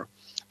right there,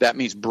 that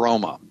means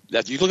broma.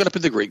 You look it up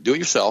in the Greek. Do it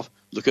yourself.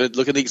 Look at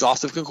the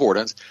exhaustive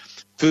concordance.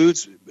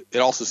 Foods, it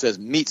also says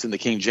meats in the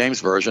King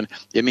James Version.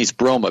 It means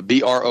broma,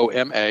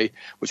 B-R-O-M-A,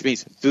 which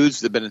means foods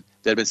that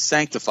have been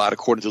sanctified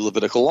according to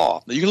Levitical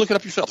law. Now, you can look it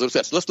up yourself. So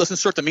let's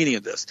insert the meaning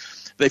of this.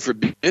 They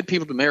forbid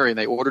people to marry, and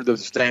they order them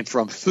to abstain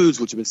from foods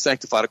which have been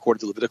sanctified according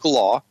to Levitical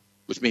law,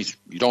 which means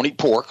you don't eat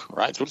pork,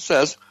 right? That's what it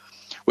says.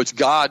 Which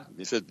God,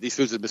 it says these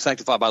foods have been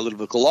sanctified by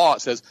Levitical law.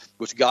 It says,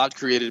 which God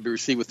created to be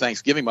received with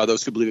thanksgiving by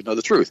those who believe and know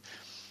the truth.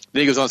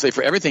 Then he goes on to say,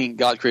 for everything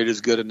God created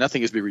is good and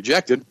nothing is to be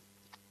rejected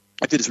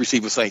if it is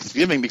received with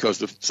thanksgiving, because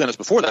the sentence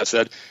before that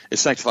said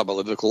it's sanctified by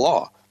Levitical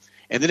law.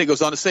 And then it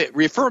goes on to say, it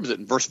reaffirms it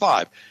in verse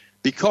 5,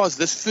 because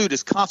this food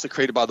is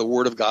consecrated by the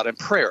word of God and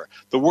prayer.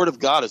 The word of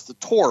God is the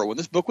Torah. When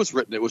this book was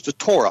written, it was the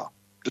Torah.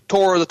 The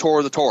Torah, the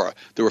Torah, the Torah.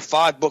 There were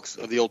 5 books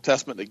of the Old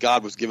Testament that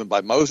God was given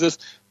by Moses: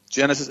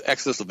 Genesis,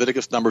 Exodus,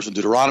 Leviticus, Numbers, and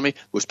Deuteronomy,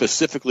 which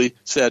specifically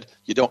said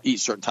you don't eat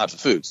certain types of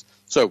foods.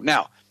 So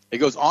now it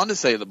goes on to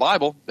say in the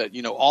Bible that,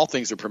 all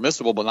things are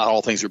permissible, but not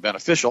all things are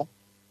beneficial.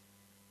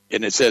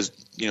 And it says,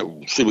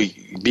 should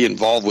we be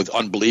involved with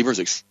unbelievers,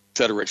 et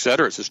cetera, et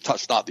cetera? It says,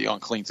 touch not the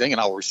unclean thing, and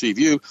I will receive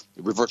you.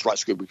 It reverts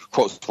right,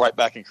 quotes right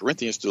back in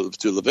Corinthians to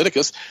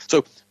Leviticus.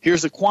 So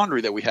here's the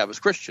quandary that we have as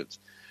Christians.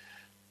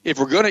 If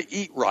we're going to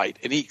eat right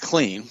and eat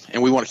clean,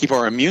 and we want to keep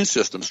our immune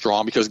system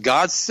strong, because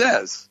God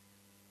says,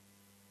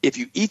 if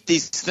you eat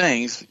these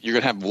things, you're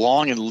going to have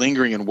long and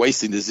lingering and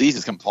wasting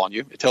diseases come upon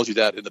you. It tells you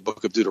that in the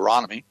book of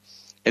Deuteronomy.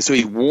 And so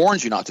he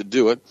warns you not to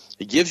do it.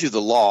 He gives you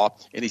the law,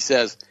 and he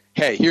says,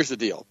 hey, here's the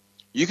deal.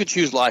 You could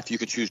choose life, you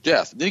could choose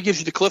death. And then he gives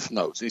you the cliff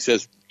notes, and he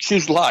says,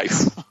 choose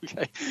life.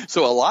 Okay.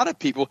 So a lot of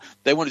people,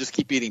 they want to just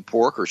keep eating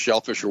pork or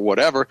shellfish or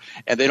whatever,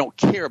 and they don't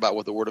care about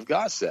what the Word of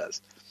God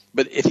says.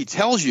 But if he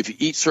tells you if you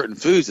eat certain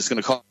foods, it's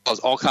going to cause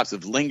all kinds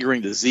of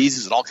lingering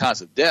diseases and all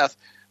kinds of death,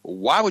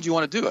 why would you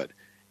want to do it?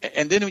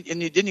 And then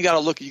you got to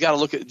look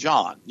at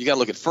John. You got to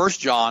look at 1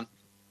 John,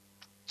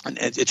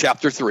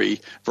 chapter 3,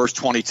 verse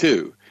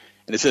 22.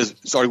 And it says,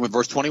 starting with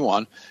verse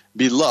 21,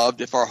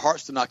 beloved, if our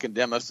hearts do not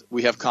condemn us,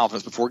 we have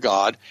confidence before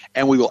God,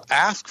 and we will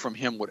ask from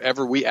him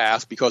whatever we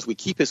ask, because we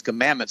keep his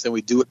commandments and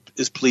we do it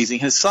as pleasing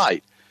his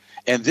sight.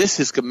 And this,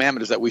 his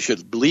commandment, is that we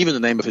should believe in the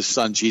name of his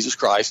Son, Jesus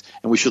Christ,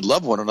 and we should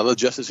love one another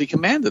just as he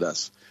commanded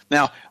us.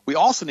 Now, we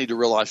also need to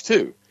realize,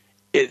 too,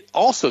 it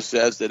also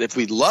says that if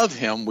we love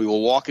him, we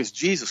will walk as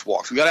Jesus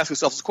walks. We've got to ask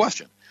ourselves this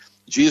question.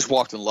 Jesus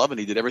walked in love, and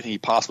he did everything he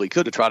possibly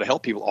could to try to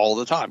help people all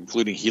the time,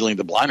 including healing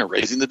the blind and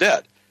raising the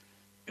dead.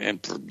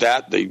 And for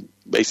that, they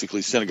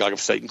basically, synagogue of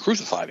Satan,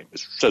 crucified him.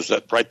 It says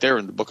that right there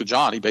in the book of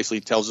John. He basically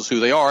tells us who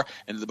they are.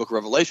 And in the book of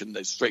Revelation,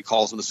 they straight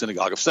calls them the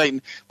synagogue of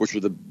Satan, which were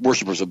the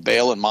worshipers of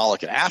Baal and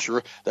Moloch and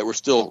Asherah that were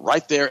still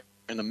right there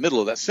in the middle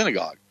of that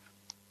synagogue.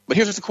 But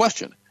here's the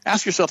question.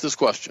 Ask yourself this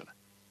question.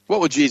 What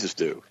would Jesus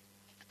do?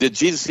 Did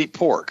Jesus eat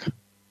pork?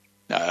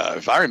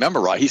 If I remember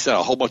right, he sent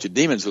a whole bunch of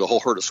demons with a whole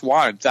herd of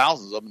swine,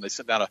 thousands of them. They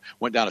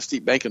went down a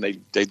steep bank and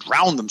they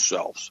drowned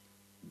themselves.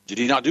 Did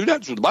he not do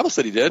that? So the Bible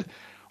said he did.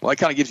 Well, that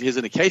kind of gives you his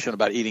indication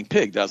about eating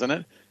pig, doesn't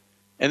it?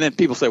 And then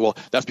people say, well,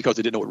 that's because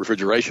they didn't know what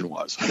refrigeration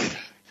was.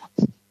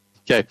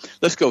 Okay,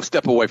 let's go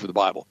step away from the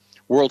Bible.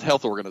 World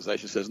Health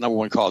Organization says number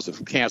one cause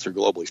of cancer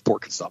globally is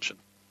pork consumption.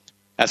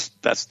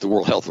 That's the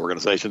World Health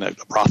Organization, that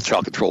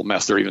Rothschild controlled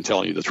mess. They're even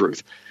telling you the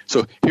truth.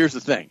 So here's the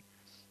thing.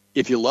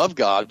 If you love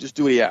God, just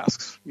do what he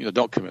asks.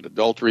 Don't commit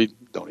adultery,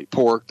 don't eat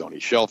pork, don't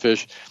eat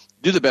shellfish.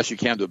 Do the best you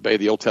can to obey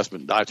the Old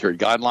Testament dietary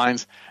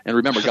guidelines. And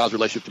remember God's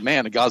relationship to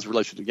man, and God's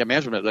relationship to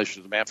man's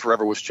relationship to man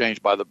forever was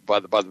changed by the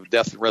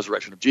death and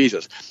resurrection of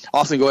Jesus.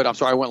 Austin, go ahead. I'm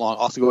sorry I went long.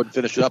 Austin, go ahead and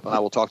finish it up, and I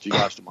will talk to you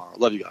guys tomorrow.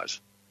 Love you guys.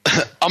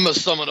 I'm going to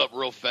sum it up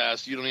real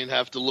fast. You don't even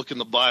have to look in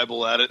the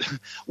Bible at it.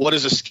 What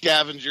is a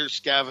scavenger?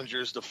 Scavenger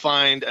is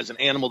defined as an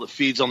animal that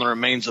feeds on the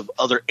remains of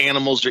other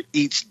animals or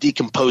eats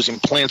decomposing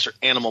plants or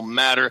animal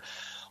matter.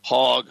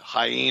 Hog,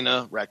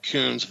 hyena,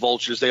 raccoons,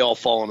 vultures, they all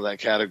fall into that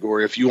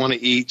category. If you want to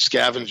eat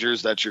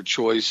scavengers, that's your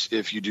choice.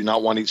 If you do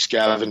not want to eat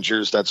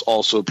scavengers, that's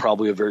also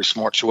probably a very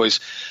smart choice.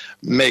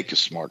 Make a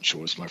smart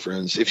choice, my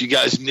friends. If you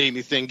guys need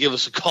anything, give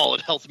us a call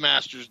at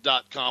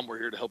healthmasters.com. We're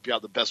here to help you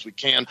out the best we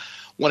can.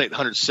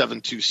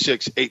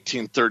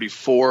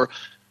 1-800-726-1834.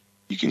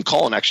 You can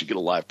call and actually get a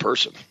live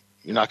person.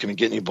 You're not going to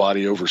get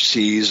anybody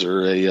overseas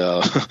or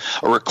a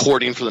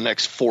recording for the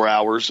next 4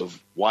 hours of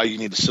why you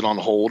need to sit on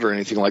hold or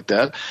anything like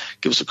that.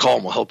 Give us a call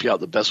and we'll help you out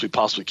the best we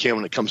possibly can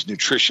when it comes to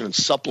nutrition and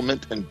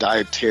supplement and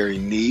dietary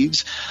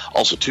needs.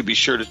 Also, to be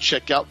sure to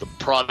check out the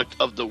product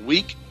of the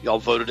week. Y'all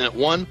voted in at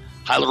one.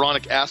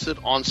 Hyaluronic acid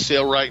on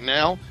sale right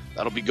now.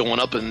 That'll be going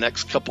up in the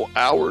next couple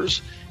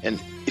hours.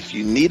 And if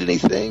you need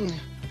anything,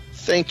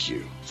 thank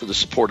you for the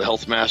support of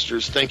Health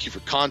Masters. Thank you for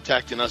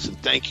contacting us, and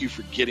thank you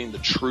for getting the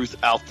truth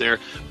out there.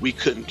 We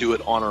couldn't do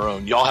it on our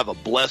own. Y'all have a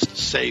blessed,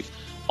 safe,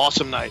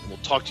 awesome night, and we'll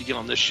talk to you again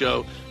on this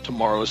show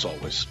tomorrow as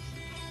always.